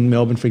workshop in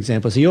Melbourne, for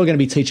example. So you're going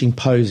to be teaching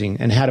posing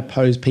and how to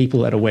pose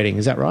people at a wedding.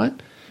 Is that right?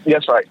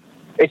 Yes, right.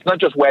 It's not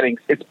just weddings,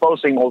 it's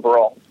posing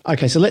overall.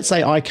 Okay, so let's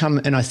say I come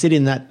and I sit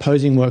in that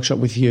posing workshop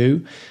with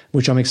you,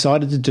 which I'm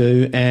excited to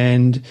do,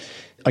 and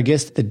I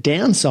guess the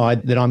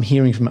downside that I'm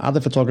hearing from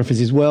other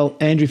photographers is, well,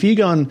 Andrew, if you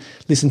go and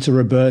listen to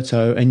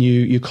Roberto and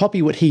you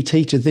copy what he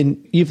teaches,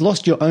 then you've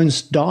lost your own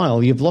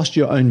style, you've lost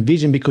your own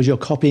vision because you're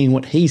copying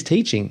what he's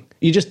teaching.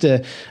 You're just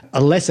a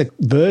lesser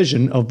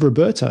version of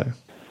Roberto.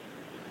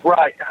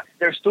 Right.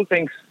 There's two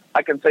things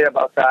I can say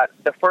about that.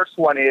 The first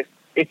one is,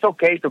 it's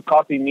okay to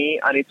copy me,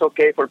 and it's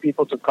okay for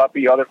people to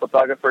copy other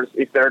photographers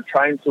if they're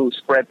trying to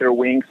spread their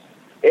wings.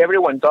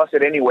 Everyone does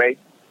it anyway,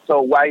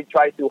 so why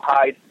try to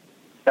hide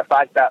the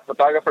fact that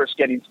photographers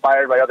get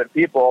inspired by other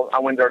people,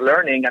 and when they're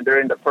learning and they're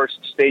in the first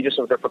stages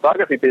of their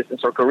photography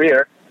business or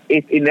career,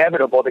 it's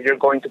inevitable that you're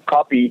going to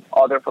copy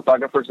other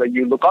photographers that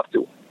you look up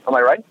to. Am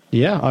I right?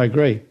 Yeah, I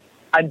agree.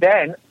 And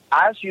then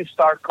as you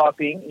start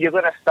copying, you're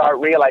going to start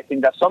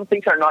realizing that some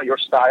things are not your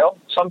style,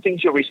 some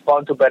things you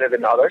respond to better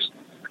than others.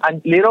 And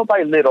little,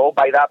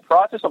 by that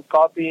process of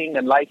copying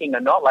and liking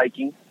and not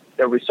liking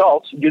the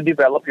results, you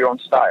develop your own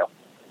style.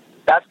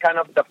 That's kind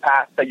of the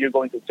path that you're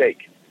going to take.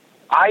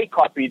 I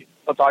copied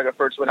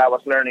photographers when I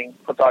was learning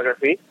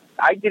photography.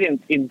 I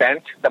didn't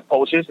invent the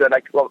poses that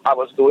I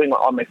was doing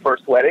on my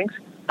first weddings.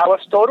 I was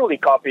totally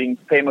copying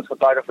famous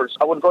photographers.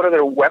 I would go to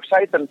their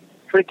websites and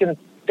freaking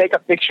take a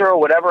picture or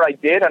whatever I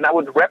did, and I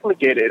would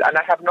replicate it. And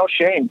I have no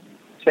shame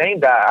saying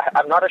that.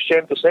 I'm not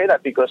ashamed to say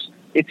that because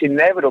it's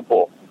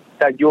inevitable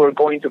that you're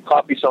going to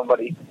copy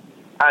somebody.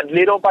 And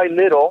little by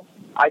little,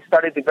 I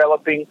started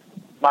developing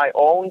my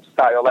own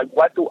style. Like,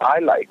 what do I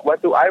like?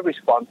 What do I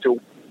respond to?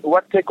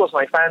 What tickles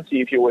my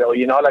fancy, if you will?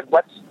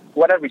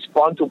 What I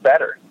respond to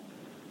better.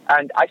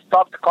 And I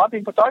stopped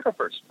copying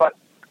photographers. But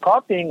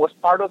copying was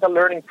part of the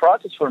learning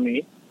process for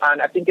me,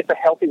 and I think it's a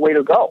healthy way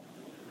to go.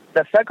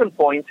 The second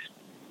point,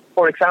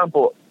 for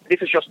example,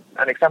 this is just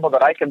an example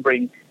that I can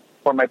bring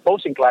for my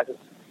posing classes.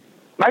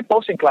 My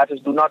posing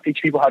classes do not teach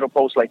people how to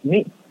pose like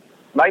me.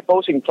 My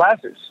posing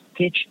classes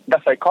teach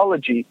the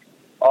psychology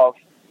of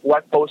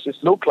what poses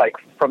look like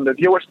from the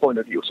viewer's point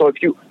of view. So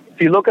if you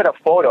look at a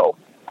photo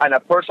and a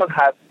person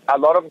has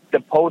the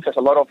pose has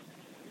a lot of,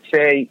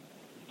 say,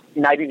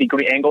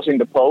 90-degree angles in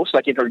the pose,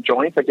 like in her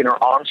joints, like in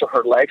her arms or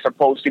her legs are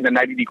posed in a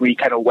 90-degree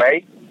kind of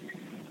way,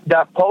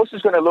 the pose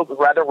is going to look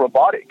rather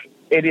robotic.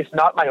 It is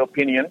not my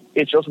opinion.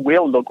 It just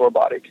will look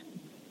robotic.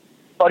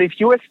 But if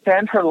you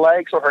extend her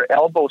legs or her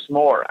elbows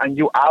more and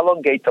you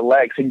elongate the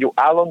legs and you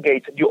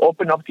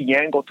open up the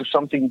angle to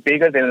something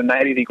bigger than a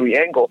 90-degree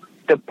angle,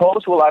 the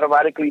pose will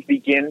automatically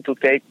begin to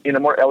take in a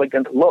more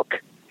elegant look.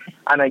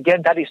 And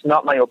again, that is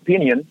not my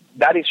opinion.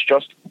 That is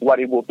just what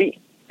it will be.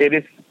 It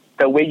is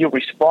the way you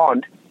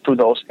respond to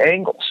those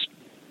angles.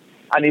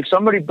 And if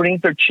somebody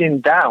brings their chin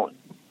down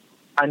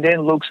and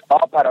then looks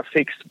up at a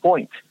fixed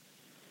point,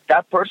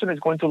 that person is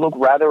going to look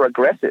rather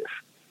aggressive.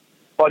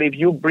 But if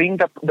you bring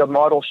the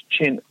model's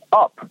chin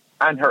up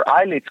and her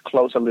eyelids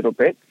close a little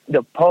bit,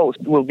 the pose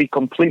will be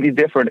completely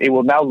different. It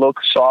will now look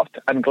soft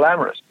and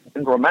glamorous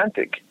and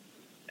romantic.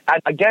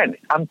 And again,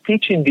 I'm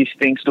teaching these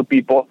things to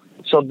people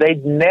So they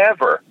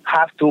never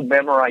have to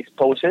memorize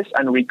poses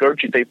and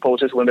regurgitate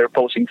poses when they're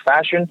posing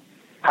fashion,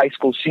 high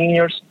school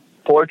seniors,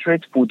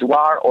 portraits,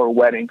 boudoir, or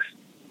weddings.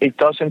 It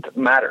doesn't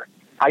matter.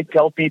 I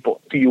tell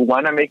people, do you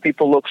want to make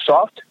people look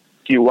soft?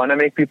 Do you want to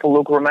make people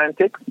look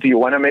romantic? Do you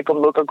want to make them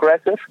look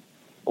aggressive?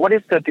 What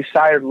is the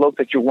desired look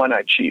that you want to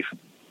achieve?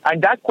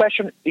 And that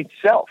question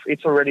itself,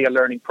 it's already a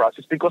learning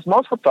process, because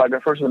most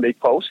photographers, when they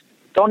pose,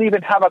 don't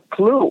even have a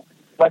clue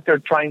what they're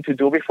trying to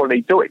do before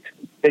they do it.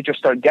 They just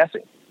start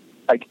guessing.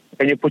 Like,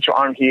 can you put your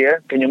arm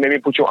here? Can you maybe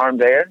put your arm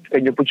there?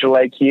 Can you put your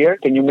leg here?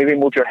 Can you maybe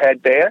move your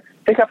head there?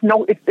 They have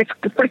it's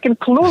a freaking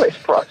clueless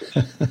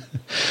process.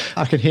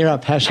 I can hear how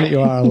passionate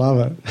you are. I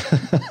love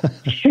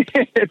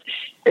it.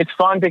 It's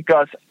fun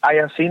because I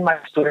have seen my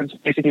students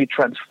basically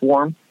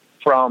transform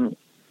from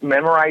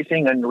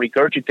memorizing and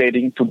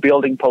regurgitating to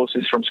building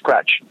poses from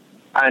scratch.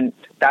 And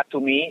that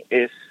to me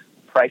is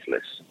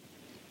priceless,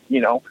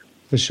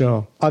 For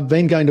sure. I've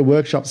been going to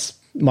workshops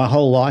my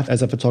whole life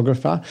as a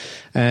photographer,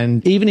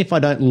 and even if I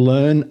don't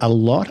learn a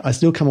lot, I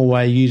still come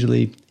away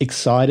usually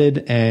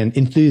excited and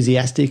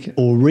enthusiastic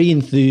or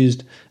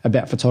re-enthused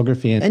about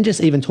photography, and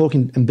just even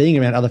talking and being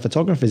around other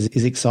photographers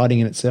is exciting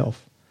in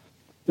itself.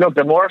 Look,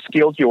 the more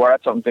skilled you are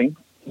at something,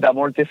 the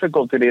more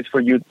difficult it is for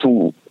you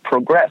to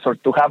progress or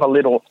to have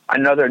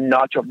another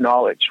notch of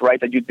knowledge, right,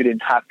 that you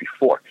didn't have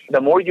before. The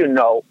more you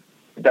know,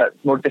 the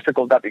more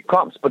difficult that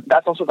becomes. But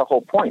that's also the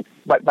whole point.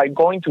 By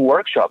going to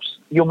workshops,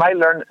 you might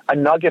learn a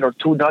nugget or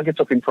two nuggets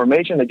of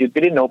information that you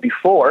didn't know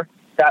before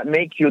that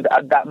make you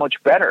that much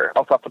better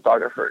of a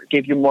photographer,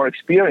 give you more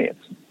experience,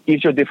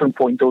 gives you a different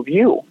point of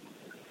view.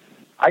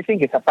 I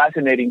think it's a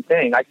fascinating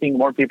thing. I think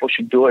more people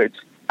should do it.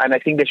 And I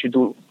think they should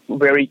do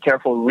very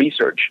careful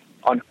research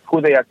on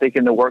who they are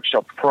taking the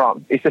workshop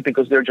from. Is it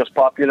because they're just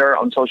popular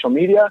on social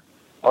media?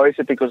 Or is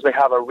it because they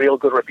have a real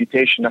good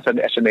reputation as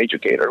an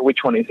educator? Which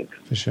one is it?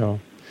 For sure.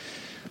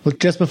 Look,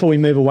 just before we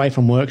move away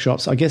from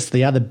workshops, I guess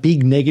the other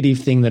big negative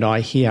thing that I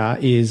hear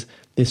is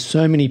there's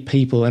so many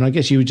people, and I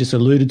guess you just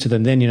alluded to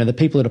them then, the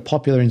people that are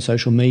popular in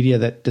social media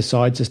that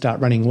decide to start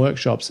running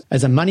workshops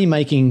as a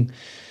money-making,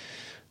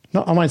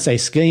 I won't say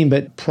scheme,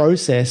 but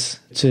process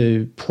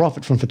to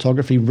profit from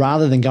photography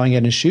rather than going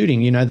out and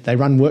shooting. They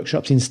run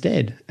workshops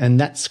instead, and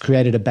that's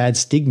created a bad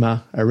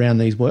stigma around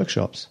these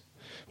workshops.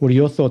 What are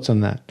your thoughts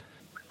on that?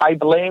 I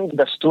blame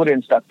the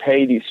students that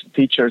pay these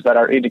teachers that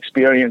are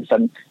inexperienced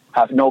and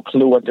have no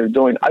clue what they're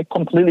doing. I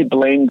completely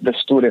blame the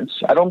students.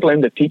 I don't blame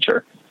the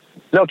teacher.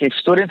 Look, if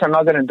students are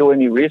not going to do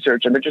any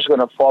research and they're just going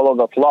to follow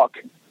the clock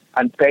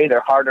and pay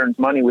their hard-earned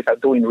money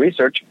without doing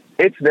research,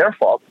 it's their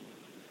fault.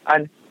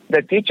 And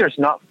the teacher's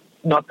not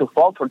to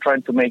fault for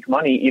trying to make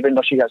money, even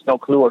though she has no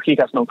clue or he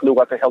has no clue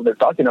what the hell they're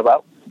talking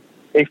about.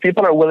 If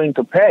people are willing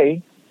to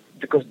pay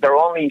because their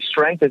only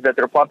strength is that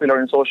they're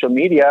popular in social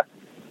media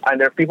and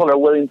their people are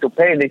willing to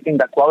pay and they think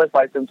that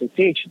qualifies them to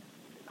teach,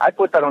 I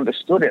put that on the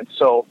students.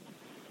 So,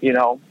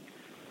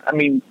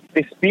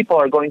 these people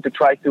are going to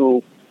try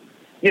to,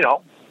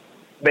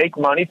 make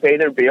money, pay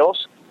their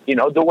bills,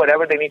 do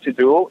whatever they need to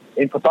do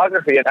in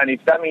photography. And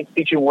if that means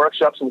teaching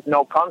workshops with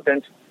no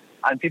content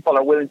and people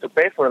are willing to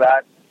pay for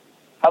that,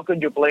 how can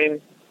you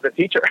blame the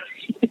teacher?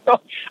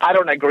 I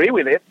don't agree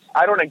with it.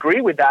 I don't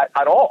agree with that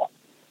at all.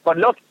 But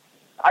look,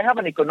 I have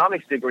an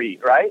economics degree,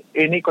 right?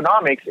 In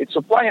economics, it's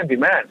supply and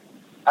demand.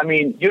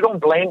 You don't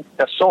blame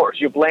the source.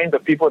 You blame the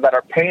people that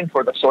are paying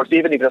for the source,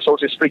 even if the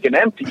source is freaking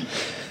empty.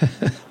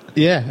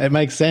 Yeah, it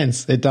makes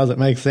sense. It does. It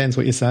makes sense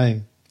what you're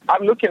saying.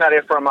 I'm looking at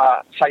it from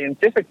a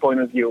scientific point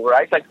of view,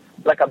 right?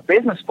 Like a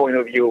business point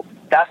of view.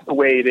 That's the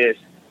way it is.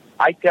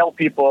 I tell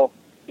people,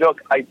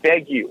 look, I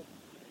beg you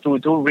to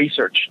do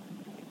research.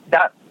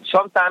 That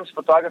sometimes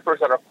photographers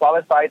that are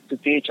qualified to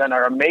teach and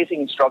are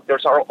amazing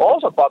instructors are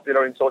also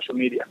popular in social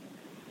media.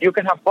 You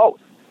can have both.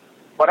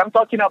 But I'm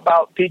talking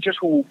about teachers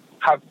who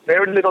have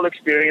very little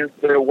experience,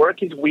 their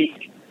work is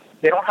weak,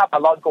 they don't have a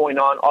lot going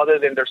on other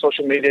than their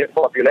social media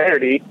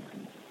popularity.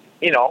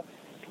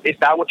 Is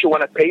that what you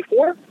want to pay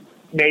for?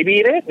 Maybe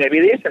it is, maybe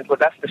it isn't, but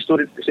that's the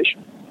student's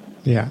decision.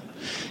 Yeah.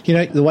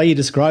 The way you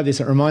describe this,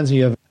 it reminds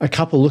me of a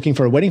couple looking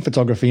for a wedding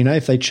photographer.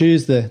 If they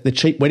choose the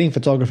cheap wedding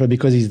photographer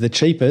because he's the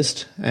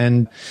cheapest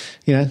and,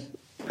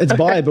 it's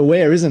buyer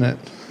beware, isn't it?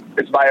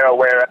 It's buyer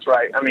aware, that's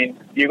right.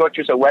 You go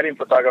choose a wedding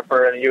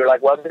photographer and you're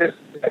like, well, this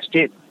is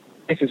cheap.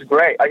 This is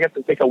great. I get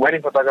to take a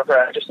wedding photographer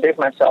and just save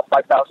myself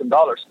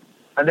 $5,000.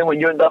 And then when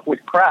you end up with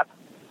crap,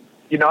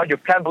 you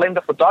can't blame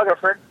the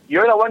photographer.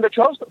 You're the one that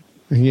chose them.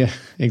 Yeah,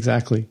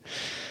 exactly.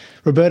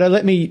 Roberto,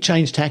 let me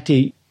change tack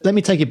here. Let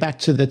me take you back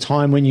to the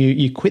time when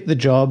you quit the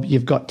job.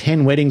 You've got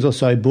 10 weddings or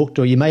so booked,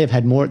 or you may have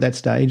had more at that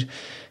stage,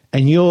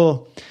 and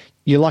you're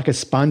like a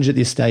sponge at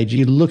this stage.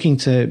 You're looking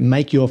to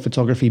make your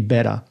photography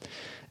better.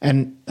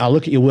 And I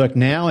look at your work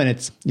now, and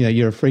it's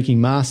you're a freaking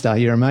master.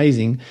 You're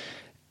amazing.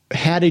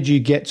 How did you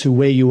get to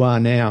where you are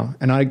now?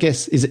 And I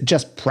guess, is it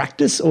just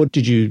practice, or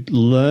did you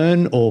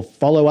learn or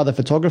follow other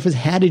photographers?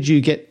 How did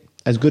you get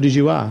as good as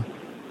you are?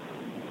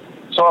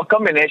 So a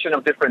combination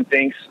of different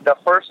things. The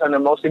first and the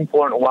most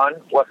important one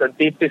was a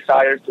deep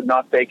desire to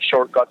not take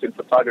shortcuts in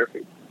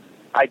photography.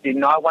 I did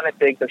not want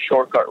to take the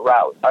shortcut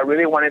route. I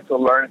really wanted to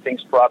learn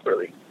things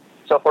properly.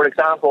 So, for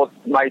example,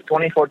 my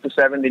 24 to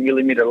 70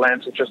 millimeter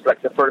lens, which is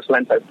like the first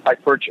lens I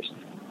purchased,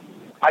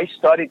 I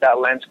studied that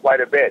lens quite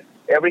a bit,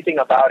 everything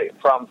about it,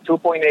 from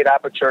 2.8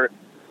 aperture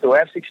to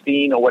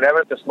f16 or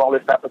whatever the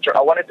smallest aperture.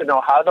 I wanted to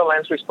know how the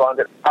lens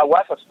responded. I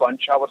was a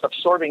sponge. I was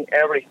absorbing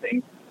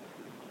everything,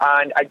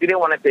 and I didn't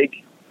want to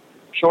take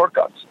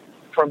shortcuts.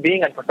 From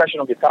being a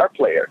professional guitar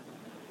player,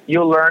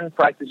 you learn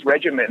practice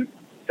regimen.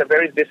 It's a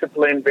very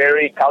disciplined,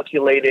 very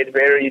calculated,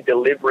 very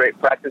deliberate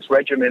practice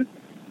regimen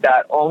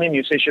that only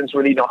musicians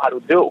really know how to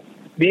do.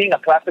 Being a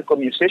classical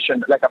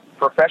musician, like a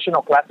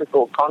professional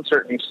classical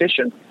concert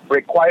musician,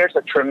 requires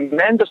a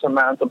tremendous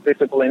amount of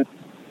discipline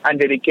and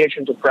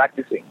dedication to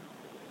practicing.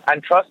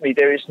 And trust me,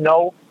 there is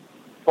no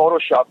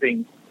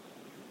photoshopping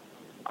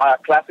a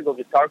classical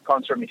guitar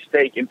concert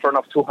mistake in front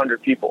of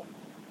 200 people.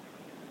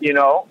 You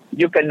know,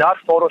 you cannot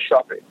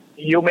Photoshop it.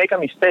 You make a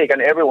mistake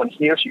and everyone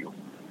hears you.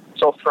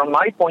 So from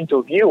my point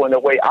of view and the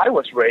way I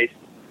was raised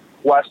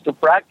was to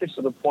practice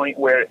to the point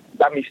where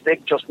that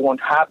mistake just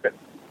won't happen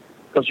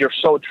because you're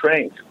so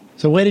trained.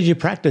 So where did you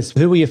practice?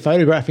 Who were you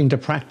photographing to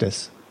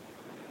practice?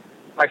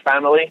 My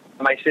family,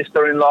 my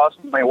sister-in-laws,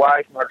 my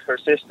wife, her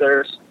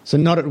sisters. So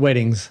not at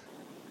weddings?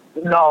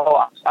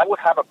 No, I would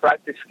have a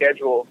practice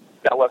schedule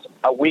that was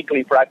a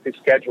weekly practice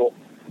schedule.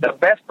 The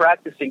best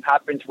practicing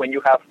happens when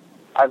you have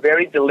a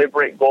very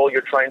deliberate goal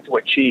you're trying to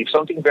achieve,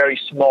 something very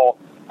small.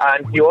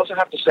 And you also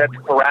have to set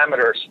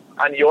parameters,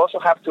 and you also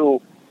have to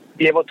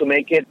be able to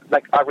make it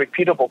like a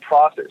repeatable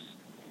process.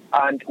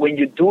 And when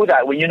you do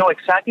that, when you know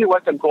exactly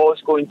what the goal is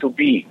going to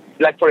be,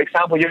 like, for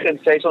example, you can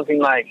say something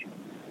like,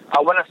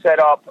 I want to set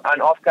up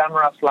an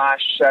off-camera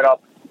flash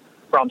setup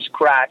from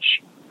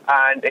scratch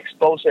and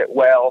expose it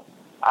well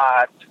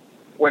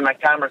when my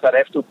camera's at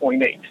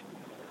f2.8.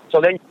 So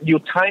then you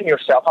time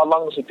yourself. How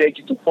long does it take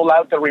you to pull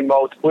out the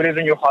remote, put it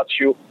in your hot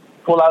shoe,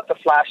 pull out the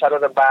flash out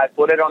of the bag,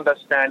 put it on the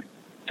stand,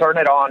 turn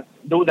it on,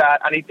 do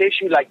that, and it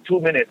takes you like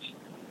 2 minutes.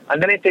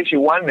 And then it takes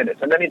you 1 minute,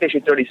 and then it takes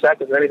you 30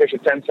 seconds, and then it takes you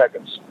 10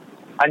 seconds.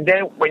 And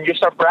then when you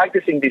start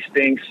practicing these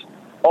things,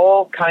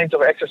 all kinds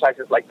of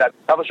exercises like that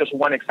was just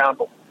one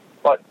example,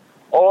 but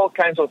all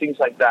kinds of things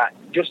like that.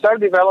 You start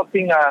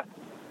developing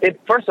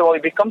first of all,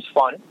 it becomes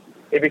fun.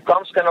 It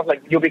becomes kind of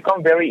like you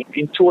become very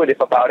intuitive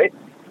about it.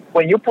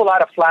 When you pull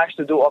out a flash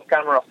to do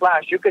off-camera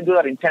flash, you can do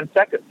that in 10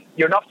 seconds.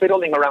 You're not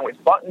fiddling around with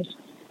buttons.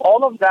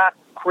 All of that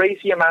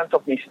crazy amount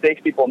of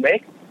mistakes people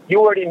make, you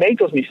already made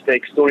those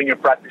mistakes during your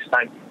practice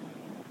time.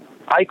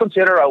 I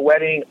consider a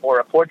wedding or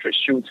a portrait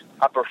shoot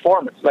a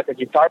performance, like a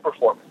guitar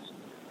performance.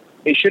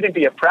 It shouldn't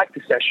be a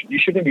practice session. You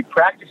shouldn't be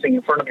practicing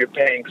in front of your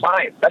paying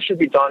clients. That should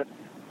be done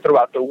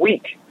throughout the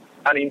week.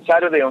 And in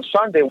Saturday and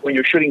Sunday, when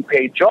you're shooting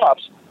paid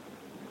jobs,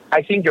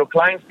 I think your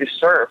clients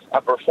deserve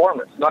a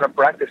performance, not a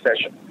practice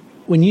session.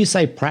 When you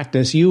say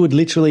practice, you would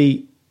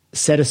literally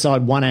set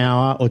aside 1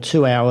 hour or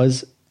 2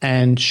 hours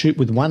and shoot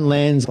with one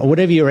lens or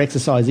whatever your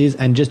exercise is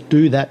and just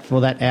do that for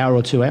that hour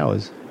or 2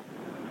 hours?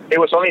 It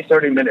was only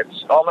 30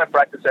 minutes. All my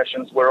practice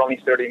sessions were only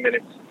 30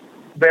 minutes.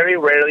 Very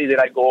rarely did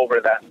I go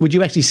over that. Would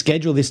you actually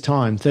schedule this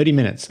time, 30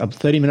 minutes, a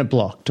 30-minute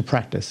block to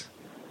practice?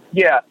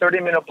 Yeah,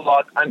 30-minute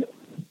block. And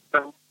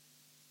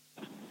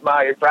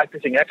my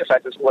practicing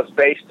exercises was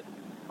based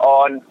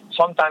on,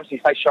 sometimes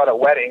if I shot a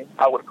wedding,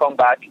 I would come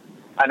back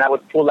and I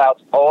would pull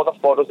out all the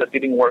photos that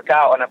didn't work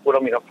out and I put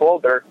them in a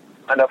folder,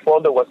 and the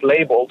folder was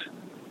labeled,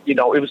 you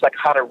know, it was like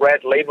had a red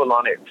label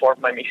on it for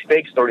my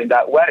mistakes during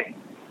that wedding.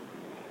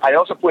 I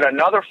also put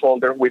another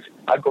folder with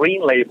a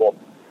green label.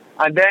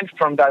 And then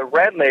from that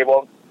red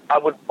label, I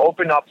would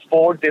open up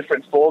 4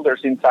 different folders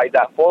inside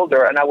that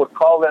folder, and I would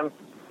call them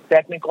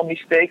technical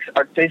mistakes,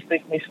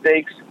 artistic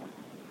mistakes,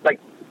 like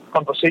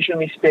composition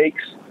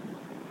mistakes,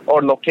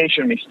 or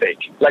location mistake.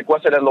 Like,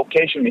 was it a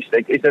location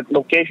mistake? Is the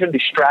location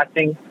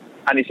distracting,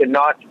 and is it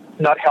not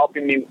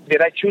helping me?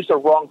 Did I choose the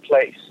wrong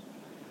place?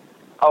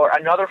 Or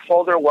another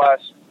folder was,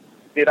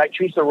 did I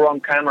choose the wrong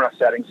camera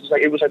settings? It's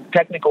like it was a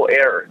technical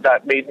error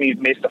that made me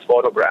miss the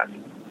photograph.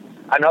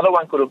 Another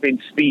one could have been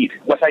speed.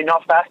 Was I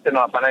not fast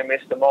enough and I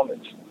missed the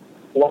moment?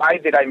 Why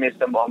did I miss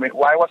the moment?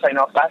 Why was I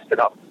not fast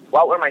enough?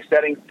 What were my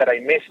settings that I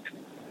missed?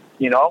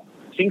 You know,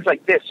 things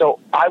like this. So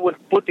I would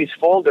put these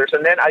folders,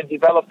 and then I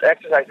developed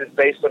exercises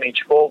based on each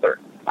folder.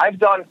 I've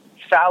done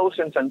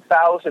thousands and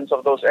thousands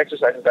of those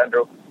exercises,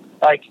 Andrew.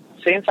 Like,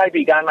 since I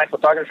began my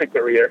photography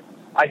career,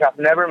 I have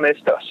never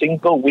missed a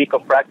single week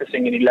of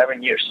practicing in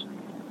 11 years.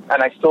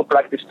 And I still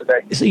practice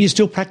today. So you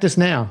still practice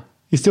now?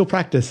 You still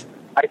practice?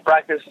 I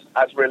practice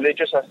as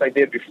religious as I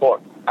did before.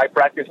 I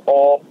practice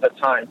all the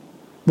time.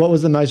 What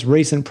was the most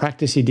recent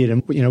practice you did,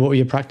 and what were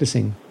you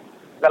practicing?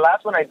 The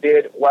last one I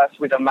did was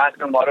with the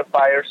Magnum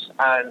modifiers,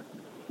 and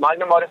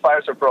Magnum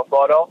modifiers are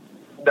Profoto,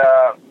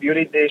 the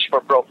beauty dish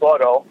for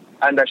Profoto,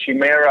 and the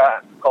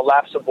Chimera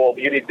collapsible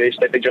beauty dish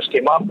that they just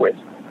came up with.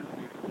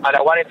 And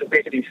I wanted to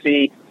basically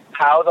see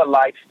how the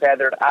light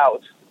feathered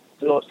out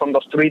from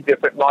those 3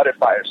 different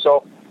modifiers.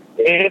 So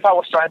if I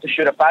was trying to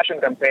shoot a fashion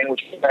campaign,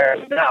 which I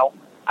am now,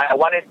 I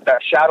wanted the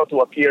shadow to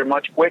appear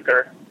much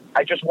quicker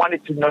I just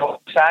wanted to know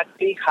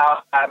exactly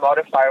how that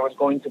modifier was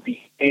going to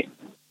behave,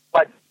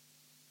 but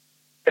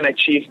can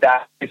achieve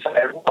that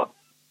desired result.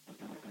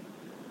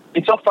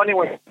 It's so funny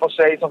when people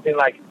say something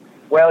like,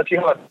 well, if you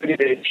have a beauty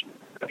dish,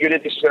 the beauty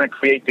dish is going to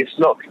create this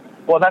look.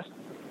 Well,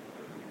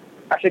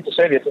 I hate to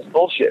say this, it's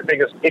bullshit,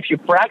 because if you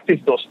practice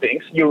those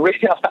things, you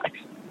realize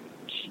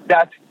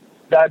that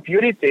the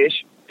beauty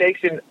dish takes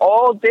in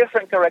all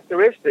different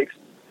characteristics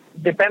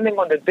depending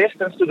on the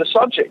distance to the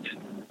subject.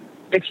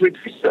 It's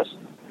ridiculous.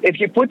 If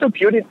you put a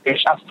beauty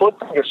dish a foot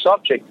from your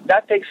subject,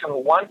 that takes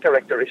on one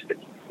characteristic.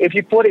 If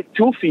you put it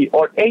 2 feet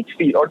or 8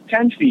 feet or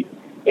 10 feet,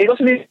 it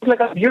doesn't even look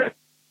like a beauty.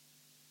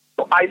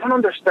 So I don't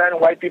understand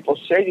why people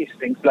say these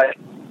things like,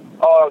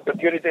 oh, the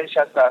beauty dish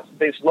has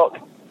this look.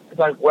 It's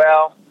like,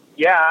 well,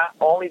 yeah,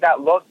 only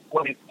that look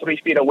when it's 3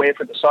 feet away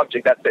from the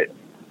subject, that's it.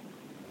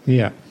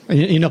 Yeah. And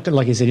you're not going to,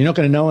 like you said, you're not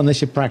going to know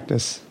unless you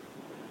practice.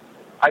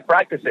 I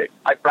practice it.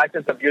 I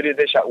practice the beauty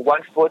dish at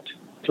 1 foot,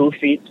 2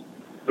 feet,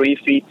 3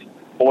 feet,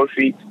 4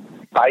 feet,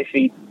 5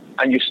 feet,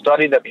 and you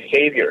study the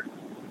behavior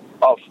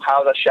of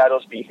how the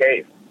shadows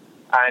behave.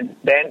 And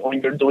then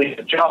when you're doing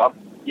the job,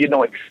 you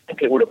know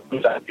exactly where to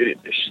put that beauty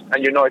dish,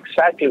 and you know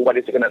exactly what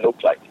it's going to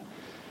look like.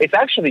 It's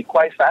actually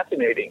quite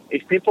fascinating.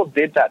 If people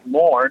did that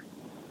more,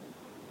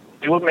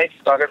 it would make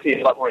photography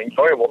a lot more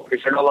enjoyable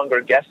because you're no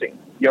longer guessing.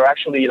 You're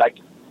actually like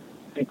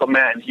in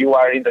command. You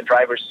are in the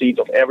driver's seat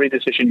of every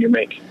decision you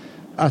make.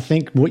 I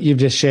think what you've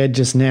just shared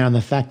just now and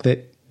the fact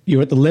that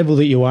you're at the level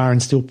that you are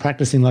and still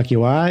practicing like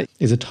you are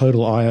is a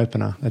total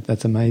eye-opener.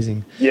 That's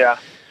amazing. Yeah.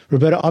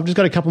 Roberto, I've just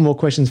got a couple more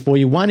questions for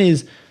you. One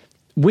is,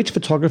 which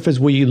photographers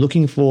were you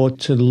looking for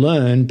to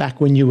learn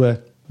back when you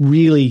were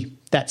really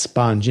that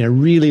sponge,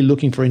 really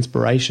looking for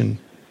inspiration?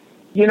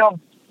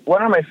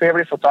 One of my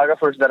favorite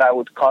photographers that I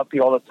would copy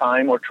all the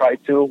time or try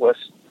to was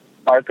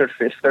Parker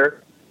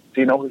Pfister.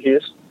 Do you know who he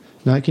is?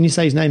 No, can you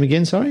say his name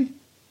again, sorry?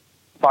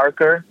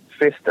 Parker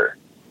Pfister.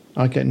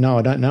 Okay, no,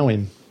 I don't know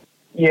him.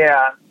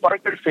 Yeah,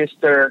 Parker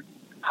Pfister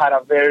had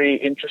a very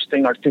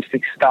interesting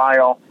artistic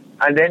style.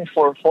 And then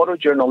for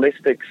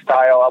photojournalistic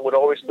style, I would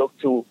always look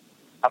to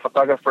a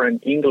photographer in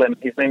England.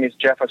 His name is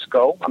Jeff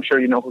Asco. I'm sure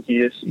you know who he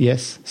is.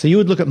 Yes. So you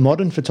would look at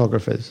modern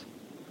photographers?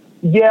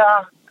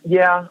 Yeah.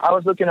 I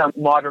was looking at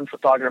modern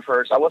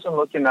photographers. I wasn't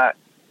looking at,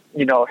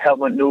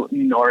 Helmut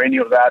Newton or any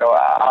of that, or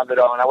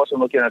Avedon. I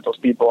wasn't looking at those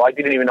people. I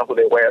didn't even know who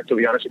they were, to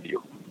be honest with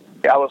you.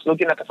 I was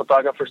looking at the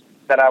photographers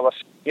that I was,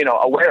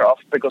 aware of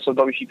because of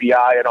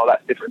WCPI and all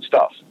that different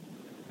stuff.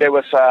 There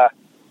was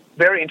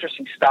very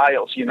interesting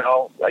styles,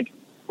 like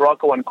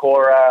Rocco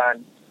Ancora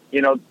and,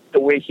 the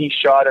way he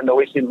shot and the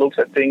way he looks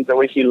at things, the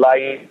way he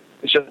lights.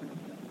 It's just,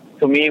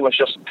 to me, it was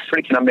just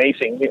freaking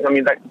amazing. I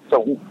mean, that's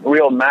a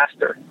real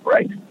master,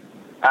 right?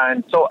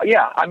 And so,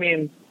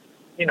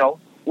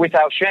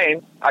 without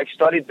shame, I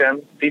studied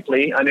them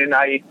deeply, and then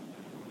I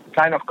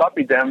kind of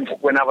copied them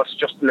when I was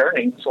just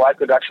learning, so I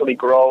could actually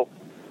grow,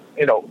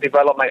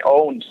 develop my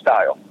own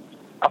style.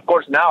 Of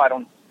course, now I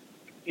don't,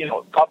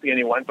 copy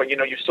anyone, but,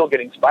 you still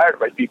get inspired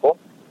by people.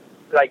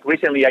 Like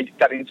recently, I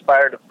got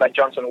inspired by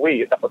Johnson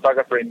Wee, a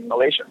photographer in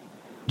Malaysia.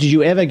 Did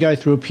you ever go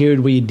through a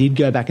period where you did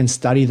go back and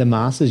study the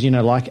masters,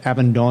 like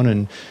Avedon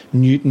and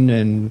Newton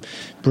and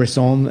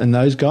Bresson and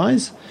those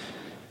guys?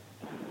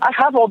 I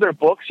have all their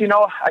books,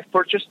 I've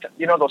purchased,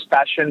 those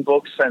fashion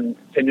books and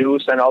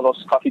canoes and all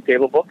those coffee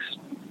table books.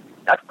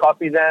 I've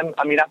copied them.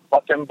 I mean, I've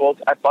bought them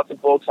books. I've bought the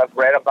books. I've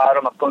read about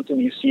them. I've gone to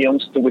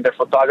museums with their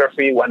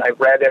photography when I've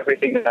read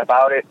everything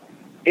about it.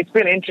 It's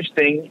been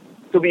interesting.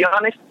 To be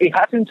honest, it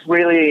hasn't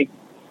really,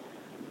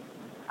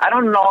 I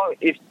don't know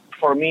if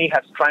for me it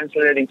has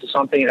translated into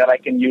something that I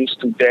can use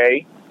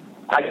today.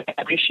 I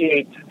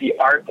appreciate the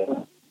art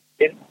of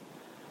it,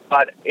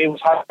 but it was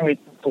hard for me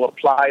to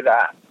apply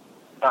that.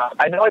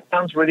 I know it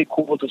sounds really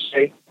cool to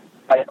say,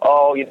 like,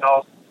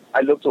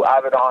 I look to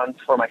Avedon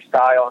for my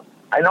style.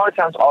 I know it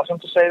sounds awesome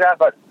to say that,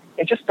 but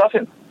it just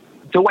doesn't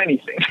do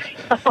anything.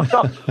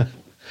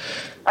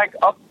 Like,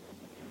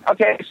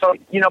 okay, so,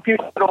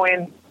 people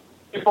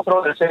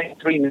throw the same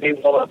three names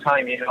all the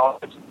time,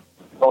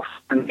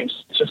 It's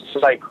just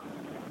like,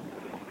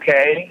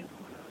 okay,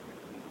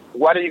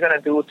 what are you going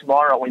to do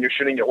tomorrow when you're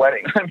shooting your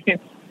wedding? I mean,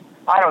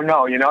 I don't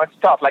know, it's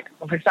tough. Like,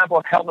 for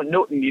example, Helmut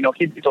Newton,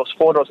 he did those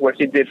photos where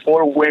he did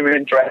 4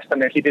 women dressed,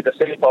 and then he did the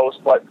same pose,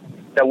 but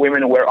the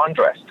women were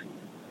undressed.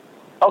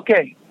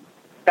 Okay,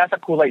 that's a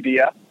cool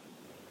idea.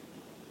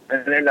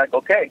 And they're like,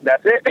 okay,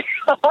 that's it.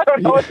 I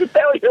don't know what to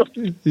tell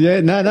you.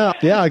 Yeah, no.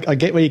 Yeah, I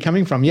get where you're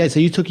coming from. Yeah, so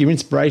you took your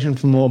inspiration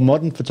from more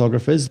modern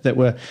photographers that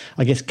were,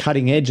 I guess,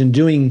 cutting edge and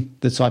doing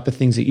the type of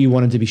things that you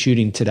wanted to be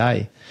shooting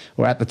today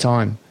or at the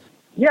time.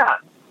 Yeah,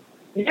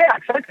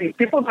 exactly.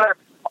 People that are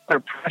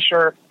under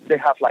pressure, they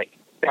have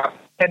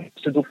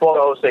tendencies to do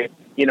photos.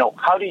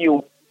 How do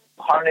you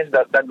harness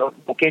the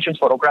location's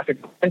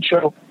photographic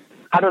potential?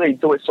 How do they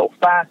do it so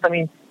fast? I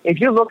mean, if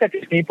you look at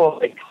these people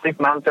like Cliff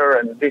Mounter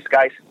and these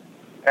guys,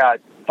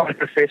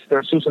 Parker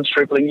Pfister, Susan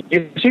Stripling,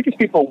 you see these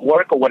people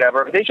work or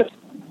whatever, it's just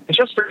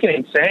freaking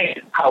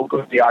insane how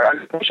good they are.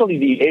 And especially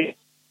the age,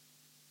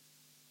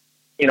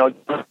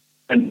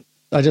 and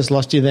I just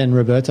lost you then,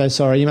 Roberto.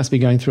 Sorry, you must be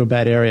going through a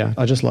bad area.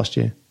 I just lost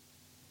you.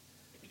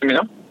 Let me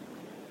know.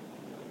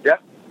 Yeah.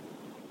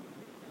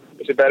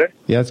 Is it better?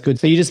 Yeah, that's good.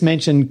 So you just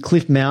mentioned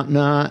Cliff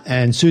Mountner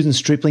and Susan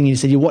Stripling. You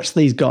said you watch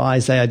these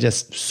guys. They are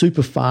just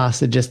super fast.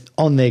 They're just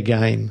on their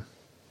game.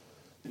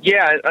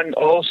 Yeah, and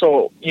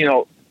also,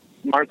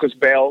 Marcus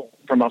Bell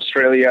from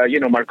Australia. You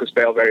know Marcus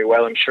Bell very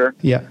well, I'm sure.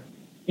 Yeah.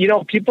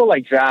 People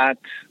like that,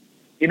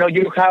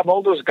 you have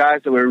all those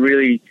guys that were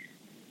really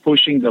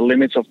pushing the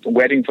limits of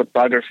wedding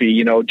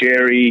photography,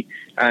 Jerry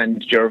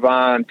and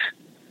Gervant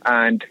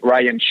and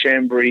Ryan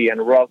Shembri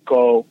and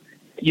Rocco,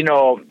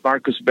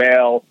 Marcus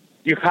Bell.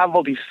 You have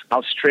all these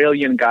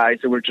Australian guys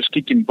that were just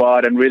kicking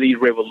butt and really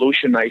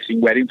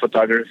revolutionizing wedding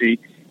photography.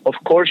 Of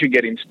course, you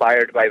get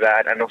inspired by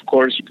that. And of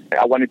course,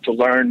 I wanted to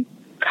learn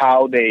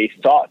how they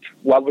thought.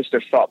 What was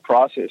their thought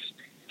process?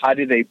 How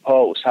did they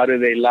pose? How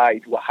did they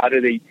light? How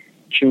did they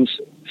choose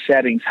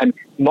settings? And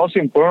most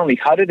importantly,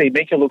 how did they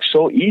make it look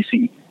so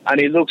easy? And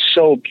it looks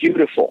so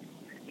beautiful.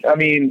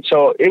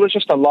 So it was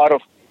just a lot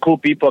of cool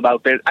people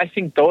out there. I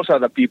think those are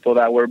the people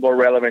that were more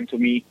relevant to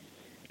me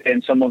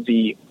than some of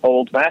the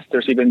old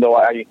masters, even though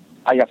I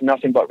have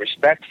nothing but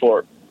respect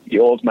for the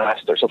old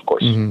masters, of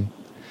course. Mm-hmm.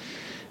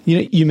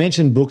 You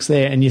mentioned books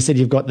there, and you said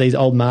you've got these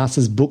old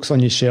masters' books on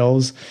your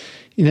shelves.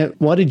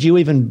 Why did you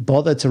even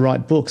bother to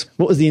write books?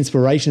 What was the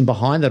inspiration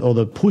behind that, or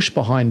the push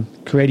behind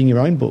creating your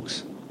own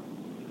books?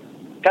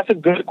 That's a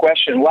good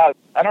question. Wow,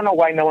 I don't know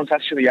why no one's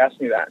actually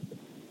asked me that.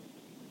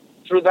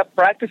 Through the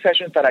practice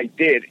sessions that I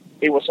did,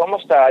 it was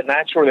almost a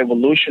natural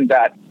evolution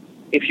that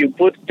if you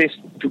put this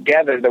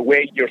together the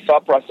way your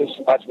thought process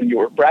was when you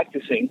were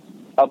practicing,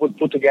 I would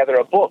put together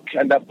a book.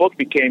 And that book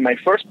became my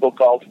first book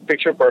called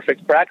Picture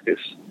Perfect Practice,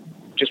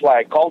 which is why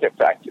I called it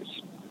Practice.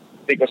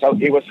 Because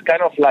it was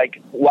kind of like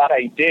what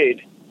I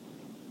did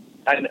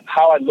and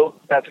how I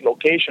looked at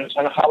locations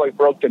and how I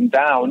broke them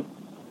down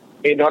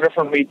in order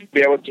for me to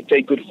be able to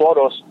take good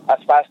photos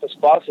as fast as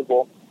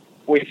possible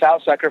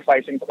without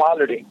sacrificing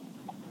quality.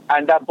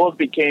 And that book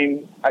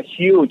became a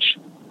huge,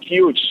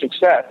 huge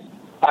success.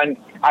 And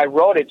I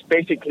wrote it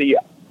basically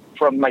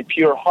from my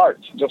pure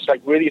heart, just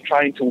like really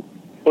trying to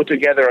put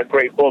together a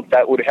great book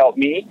that would help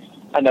me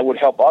and that would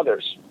help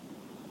others.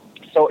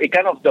 So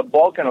the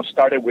ball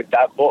started with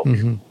that book.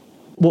 Mm-hmm.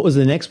 What was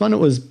the next one? It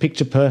was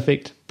Picture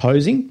Perfect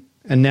Posing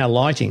and now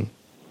Lighting.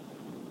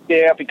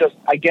 Yeah, because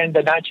again,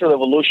 the natural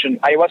evolution,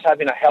 I was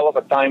having a hell of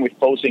a time with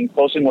posing.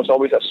 Posing was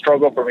always a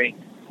struggle for me.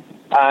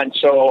 And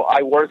so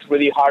I worked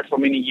really hard for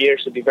many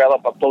years to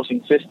develop a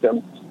posing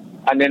system.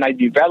 And then I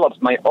developed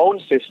my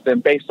own system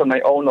based on my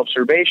own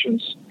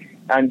observations.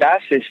 And that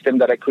system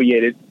that I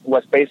created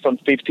was based on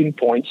 15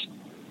 points.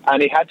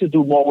 And it had to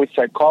do more with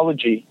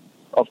psychology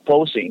of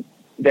posing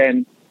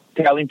than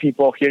telling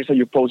people, here's how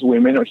you pose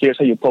women or here's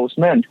how you pose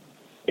men.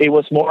 It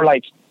was more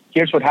like,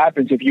 here's what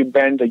happens if you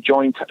bend the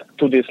joint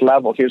to this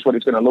level. Here's what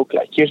it's going to look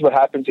like. Here's what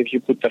happens if you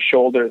put the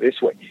shoulder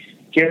this way.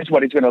 Here's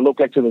what it's going to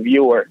look like to the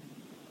viewer.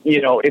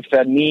 If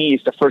the knee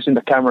is the first thing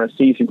the camera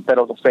sees instead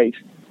of the face.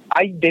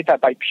 I did that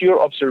by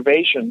pure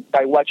observation,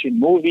 by watching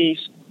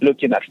movies,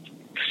 looking at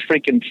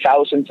freaking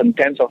thousands and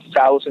tens of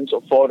thousands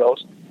of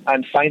photos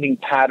and finding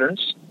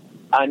patterns.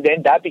 And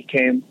then that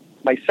became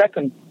my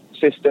second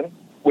system,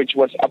 which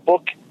was a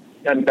book.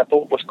 And the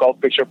book was called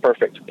Picture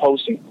Perfect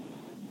Posing.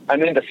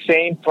 And then the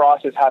same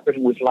process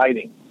happened with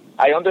lighting.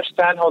 I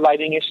understand how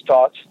lighting is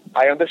taught.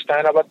 I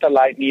understand about the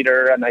light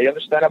meter, and I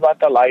understand about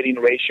the lighting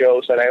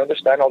ratios, and I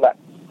understand all that.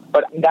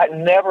 But that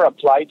never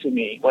applied to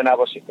me when I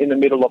was in the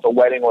middle of a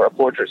wedding or a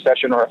portrait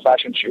session or a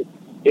fashion shoot.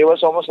 It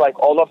was almost like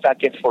all of that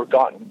gets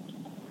forgotten.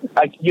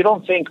 Like, you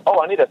don't think,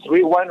 I need a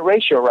 3:1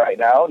 ratio right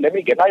now. Let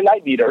me get my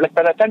light meter. Like,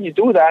 by the time you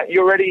do that,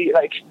 you're already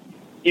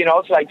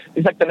it's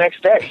like the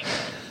next day.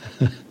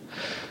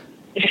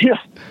 Yeah.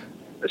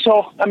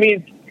 So,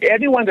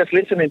 everyone that's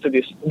listening to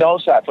this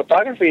knows that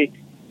photography,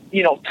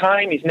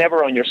 time is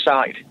never on your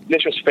side.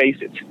 Let's just face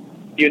it.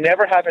 You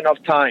never have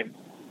enough time.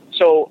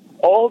 So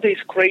all these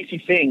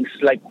crazy things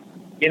like,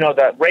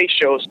 the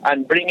ratios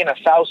and bringing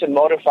 1,000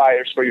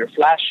 modifiers for your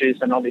flashes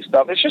and all this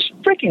stuff, it's just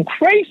freaking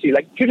crazy.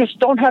 Like, you just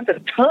don't have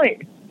the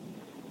time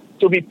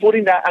to be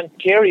putting that and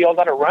carry all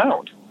that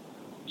around.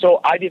 So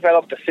I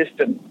developed a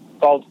system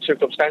called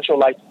circumstantial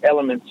light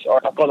elements,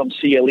 or I call them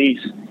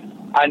CLEs.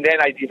 And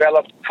then I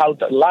developed how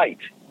the light,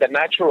 the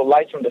natural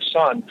light from the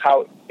sun,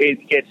 how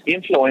it gets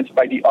influenced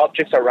by the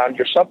objects around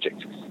your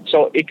subject.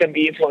 So it can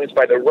be influenced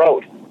by the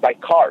road, by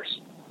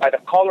cars, by the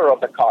color of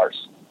the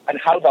cars, and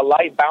how the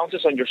light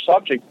bounces on your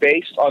subject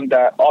based on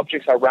the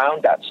objects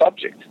around that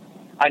subject.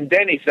 And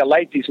then if the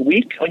light is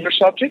weak on your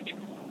subject,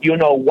 you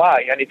know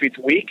why. And if it's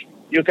weak,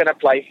 you can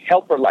apply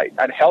helper light.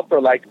 And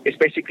helper light is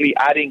basically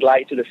adding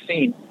light to the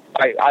scene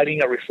by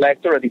adding a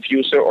reflector, a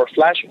diffuser, or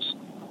flashes.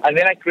 And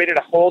then I created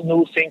a whole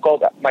new thing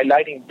called my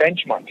lighting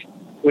benchmark,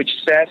 which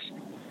says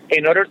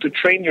in order to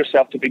train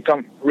yourself to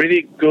become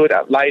really good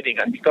at lighting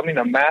and becoming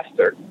a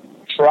master,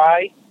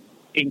 try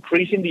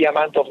increasing the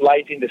amount of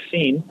light in the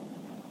scene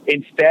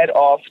instead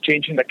of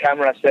changing the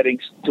camera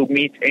settings to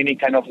meet any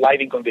kind of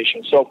lighting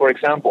conditions. So, for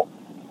example,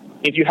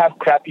 if you have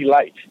crappy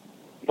light,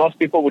 Most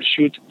people would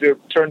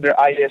turn their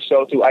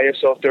ISO to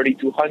ISO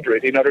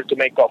 3200 in order to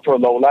make up for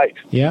low light.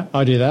 Yeah,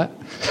 I do that.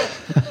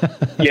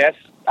 Yes,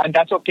 and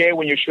that's okay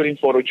when you're shooting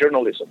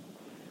photojournalism.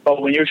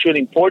 But when you're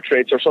shooting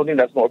portraits or something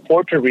that's more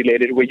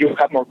portrait-related, where you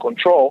have more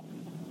control,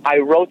 I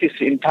wrote this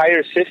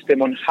entire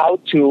system on how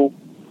to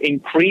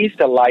increase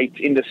the light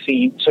in the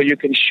scene so you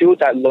can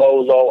shoot at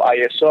low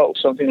ISO,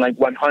 something like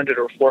 100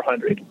 or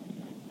 400.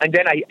 And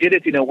then I did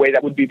it in a way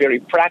that would be very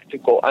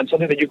practical and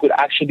something that you could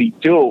actually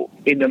do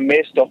in the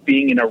midst of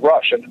being in a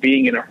rush and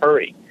being in a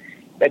hurry.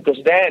 Because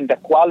then the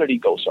quality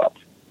goes up.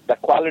 The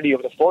quality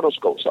of the photos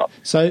goes up.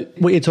 So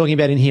what you're talking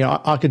about in here,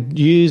 I could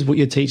use what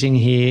you're teaching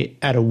here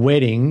at a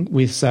wedding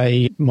with,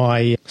 say,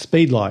 my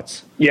speed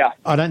lights. Yeah.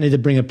 I don't need to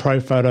bring a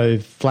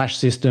ProPhoto flash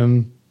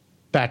system,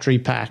 battery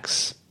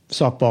packs,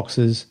 sock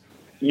boxes.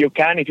 You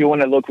can if you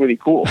want to look really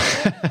cool.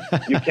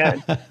 You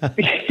can.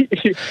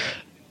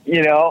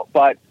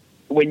 But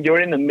when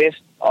you're in the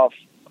midst of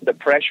the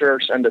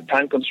pressures and the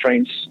time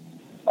constraints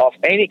of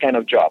any kind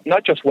of job,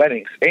 not just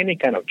weddings, any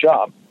kind of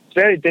job, it's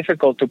very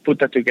difficult to put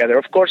that together.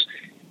 Of course,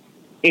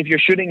 if you're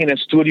shooting in a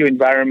studio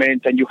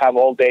environment and you have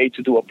all day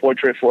to do a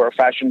portrait for a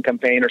fashion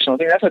campaign or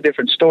something, that's a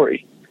different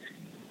story.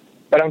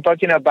 But I'm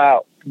talking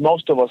about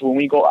most of us when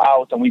we go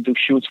out and we do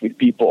shoots with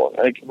people,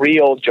 like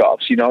real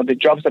jobs, the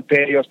jobs that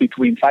pay us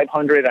between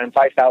 $500 and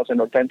 $5,000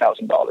 or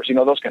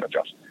 $10,000, those kind of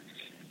jobs,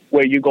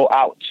 where you go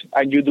out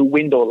and you do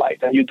window light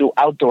and you do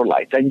outdoor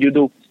light and you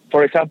do,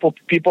 for example,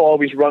 people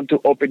always run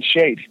to open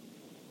shade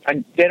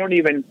and they don't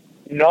even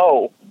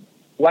know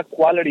what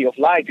quality of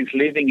light is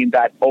living in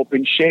that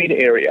open shade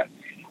area.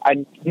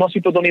 And most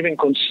people don't even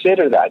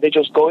consider that. They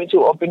just go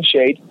into open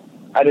shade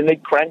and then they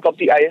crank up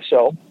the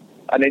ISO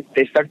and then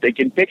they start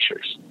taking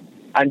pictures.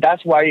 And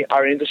that's why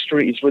our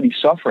industry is really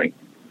suffering,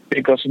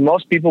 because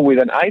most people with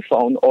an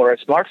iPhone or a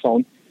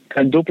smartphone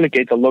can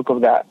duplicate the look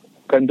of that,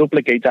 can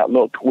duplicate that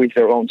look with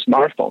their own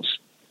smartphones.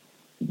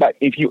 But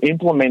if you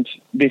implement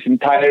this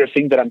entire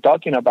thing that I'm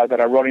talking about that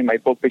I wrote in my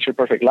book, Picture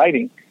Perfect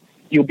Lighting,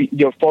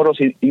 your photos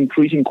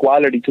increase in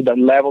quality to the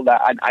level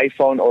that an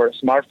iPhone or a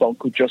smartphone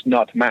could just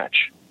not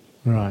match.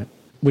 Right.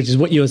 Which is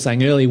what you were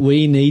saying earlier.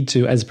 We need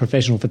to, as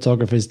professional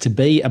photographers, to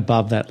be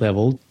above that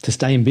level to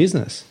stay in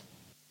business.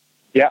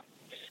 Yeah.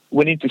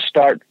 We need to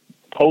start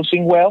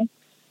posing well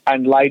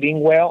and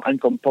lighting well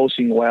and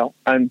composing well.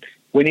 And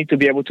we need to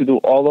be able to do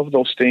all of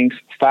those things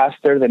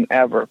faster than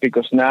ever,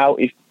 because now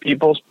if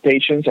people's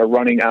patience are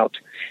running out,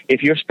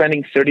 if you're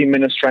spending 30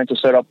 minutes trying to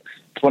set up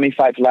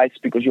 25 lights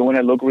because you want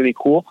to look really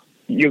cool,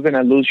 you're going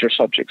to lose your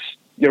subjects.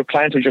 Your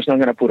clients are just not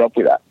going to put up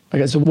with that.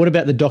 Okay, so what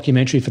about the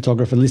documentary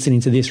photographer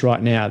listening to this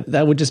right now?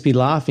 They would just be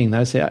laughing. They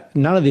would say,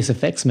 none of this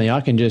affects me. I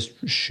can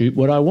just shoot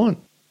what I want.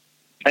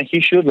 And he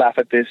should laugh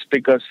at this,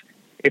 because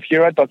if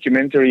you're a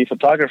documentary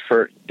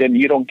photographer, then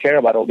you don't care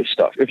about all this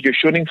stuff. If you're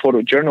shooting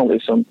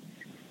photojournalism,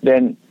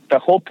 then the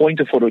whole point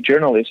of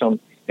photojournalism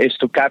is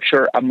to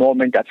capture a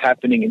moment that's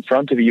happening in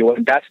front of you,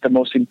 and that's the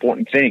most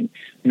important thing.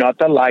 Not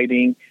the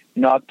lighting,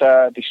 not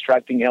the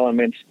distracting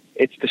elements.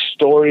 It's the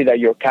story that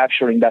you're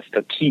capturing that's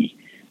the key.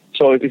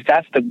 So if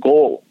that's the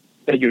goal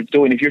that you're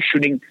doing, if you're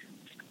shooting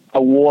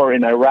a war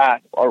in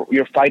Iraq or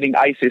you're fighting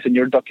ISIS and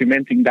you're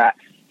documenting that,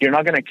 you're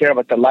not going to care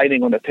about the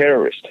lighting on the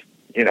terrorist,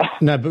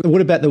 No, but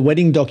what about the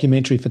wedding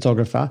documentary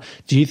photographer?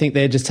 Do you think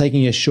they're just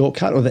taking a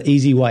shortcut or the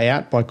easy way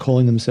out by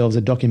calling themselves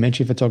a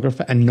documentary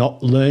photographer and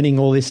not learning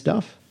all this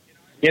stuff?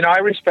 I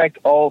respect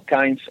all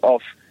kinds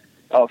of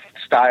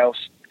styles.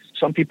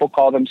 Some people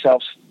call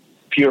themselves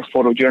pure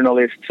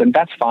photojournalists, and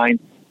that's fine.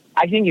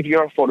 I think if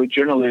you're a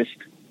photojournalist,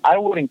 I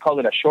wouldn't call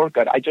it a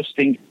shortcut. I just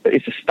think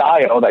it's a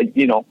style that,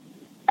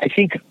 I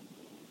think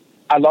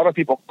a lot of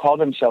people call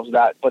themselves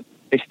that, but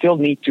they still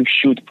need to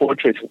shoot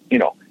portraits,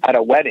 at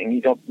a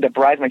wedding. The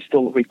bride might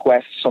still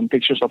request some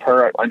pictures of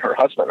her and her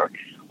husband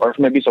or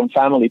maybe some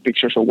family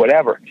pictures or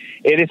whatever.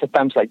 It is at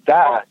times like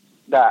that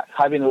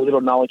having a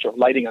little knowledge of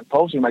lighting and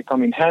posing might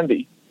come in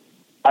handy.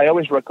 I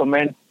always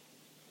recommend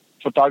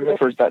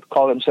photographers that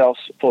call themselves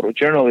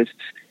photojournalists.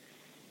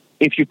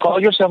 If you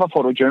call yourself a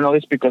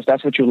photojournalist because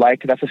that's what you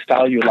like, that's a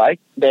style you like,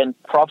 then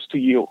props to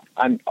you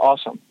and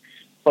awesome.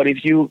 But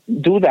if you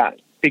do that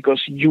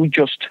because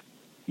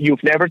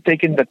you've never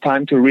taken the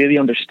time to really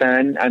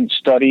understand and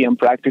study and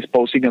practice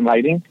posing and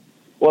lighting,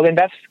 well, then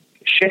that's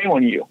shame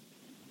on you.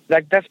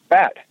 That's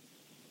bad.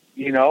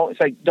 It's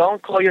like,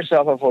 don't call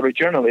yourself a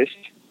photojournalist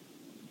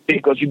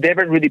because you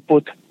never really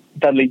put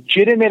the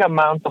legitimate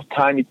amount of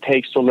time it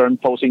takes to learn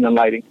posing and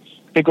lighting.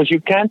 Because you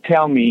can't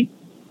tell me,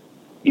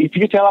 if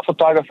you tell a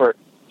photographer,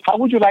 how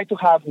would you like to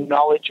have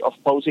knowledge of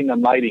posing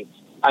and lighting?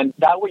 And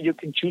that way you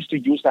can choose to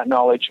use that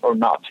knowledge or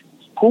not.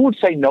 Who would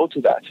say no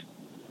to that?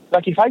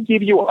 Like if I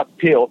give you a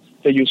pill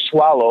that you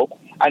swallow,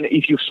 and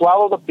if you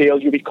swallow the pill,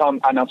 you become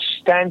an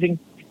outstanding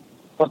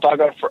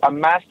photographer, a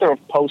master of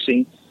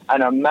posing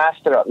and a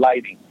master at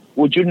lighting.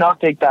 Would you not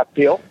take that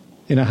pill?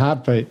 In a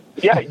heartbeat.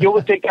 Yeah, you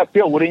would take that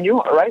pill, wouldn't you?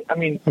 All right? I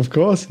mean, of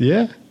course,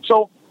 yeah.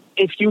 So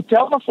if you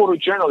tell a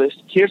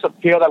photojournalist, here's a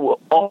pill that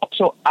will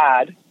also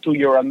add to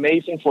your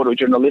amazing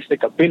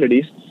photojournalistic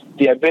abilities,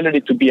 the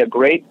ability to be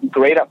great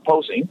at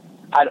posing,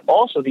 and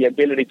also the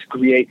ability to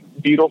create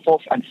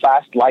beautiful and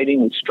fast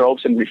lighting with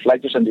strobes and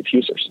reflectors and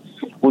diffusers.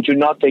 Would you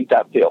not take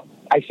that pill?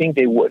 I think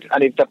they would.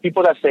 And if the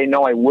people that say,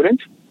 no, I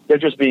wouldn't, they're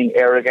just being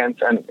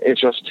arrogant and they're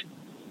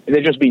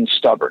just being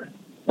stubborn.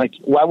 Like,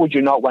 why would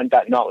you not want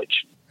that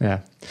knowledge?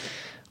 Yeah.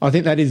 I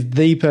think that is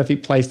the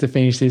perfect place to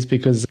finish this,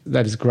 because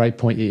that is a great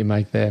point that you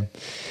make there.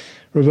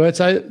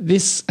 Roberto,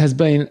 this has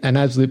been an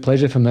absolute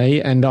pleasure for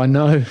me, and I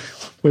know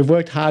we've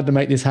worked hard to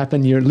make this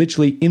happen. You're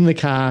literally in the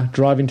car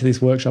driving to this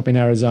workshop in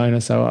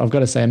Arizona, so I've got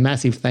to say a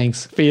massive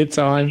thanks for your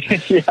time.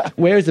 Yeah.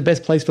 Where is the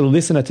best place for the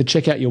listener to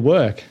check out your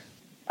work?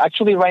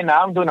 Actually, right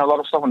now I'm doing a lot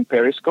of stuff on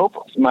Periscope.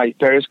 My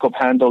Periscope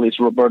handle is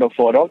Roberto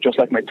Photo, just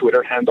like my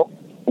Twitter handle,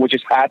 which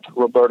is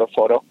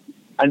 @RobertoPhoto.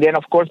 And then,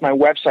 of course, my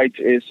website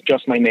is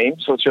just my name,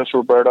 so it's just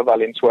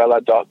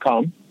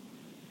robertovalenzuela.com.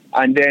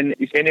 And then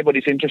if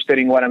anybody's interested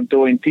in what I'm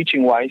doing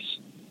teaching-wise,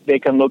 they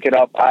can look it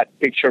up at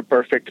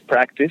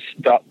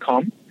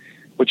pictureperfectpractice.com,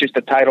 which is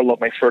the title of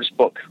my first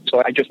book.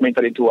 So I just made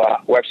that into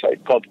a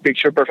website called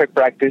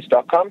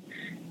pictureperfectpractice.com.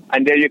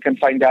 And there you can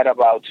find out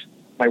about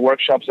my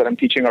workshops that I'm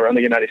teaching around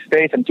the United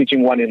States. I'm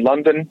teaching one in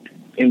London,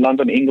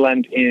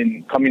 England,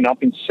 coming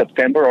up in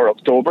September or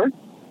October.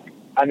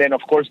 And then,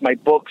 of course, my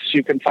books,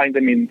 you can find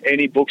them in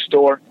any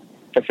bookstore,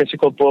 a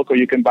physical book, or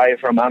you can buy it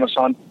from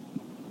Amazon.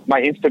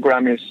 My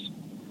Instagram is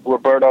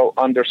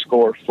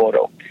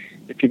Roberto_photo,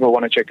 if people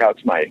want to check out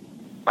my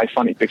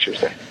funny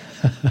pictures there.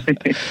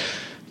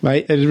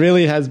 Mate, it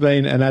really has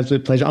been an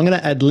absolute pleasure. I'm going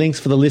to add links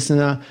for the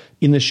listener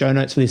in the show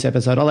notes for this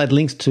episode. I'll add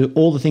links to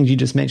all the things you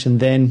just mentioned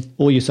then,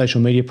 all your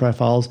social media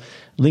profiles,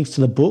 links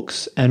to the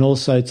books, and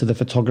also to the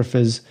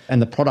photographers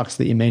and the products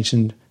that you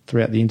mentioned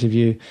throughout the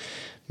interview.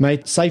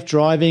 Mate, safe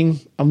driving.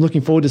 I'm looking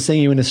forward to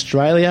seeing you in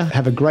Australia.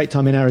 Have a great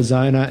time in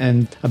Arizona,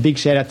 and a big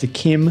shout out to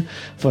Kim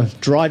for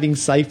driving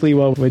safely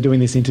while we're doing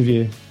this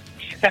interview.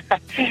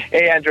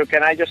 Hey, Andrew,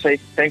 can I just say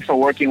thanks for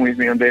working with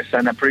me on this,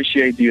 and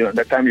appreciate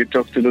the time you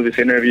took to do this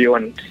interview.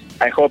 And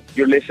I hope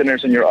your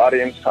listeners and your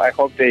audience, I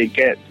hope they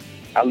get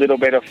a little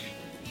bit of,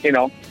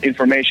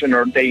 information,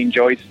 or they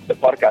enjoyed the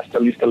podcast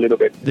at least a little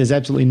bit. There's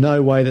absolutely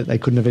no way that they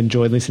couldn't have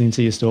enjoyed listening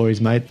to your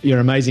stories, mate. You're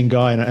an amazing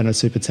guy and a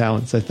super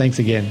talent. So thanks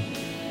again.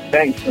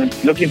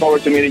 Thanks. Looking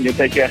forward to meeting you.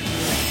 Take care.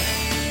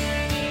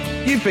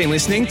 You've been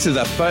listening to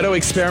the Photo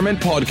Experiment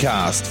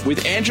Podcast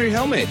with Andrew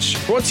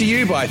Helmich, brought to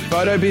you by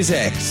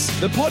PhotoBizX,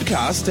 the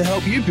podcast to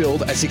help you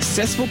build a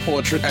successful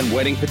portrait and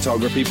wedding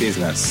photography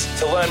business.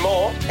 To learn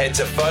more, head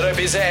to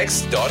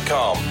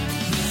photobizx.com.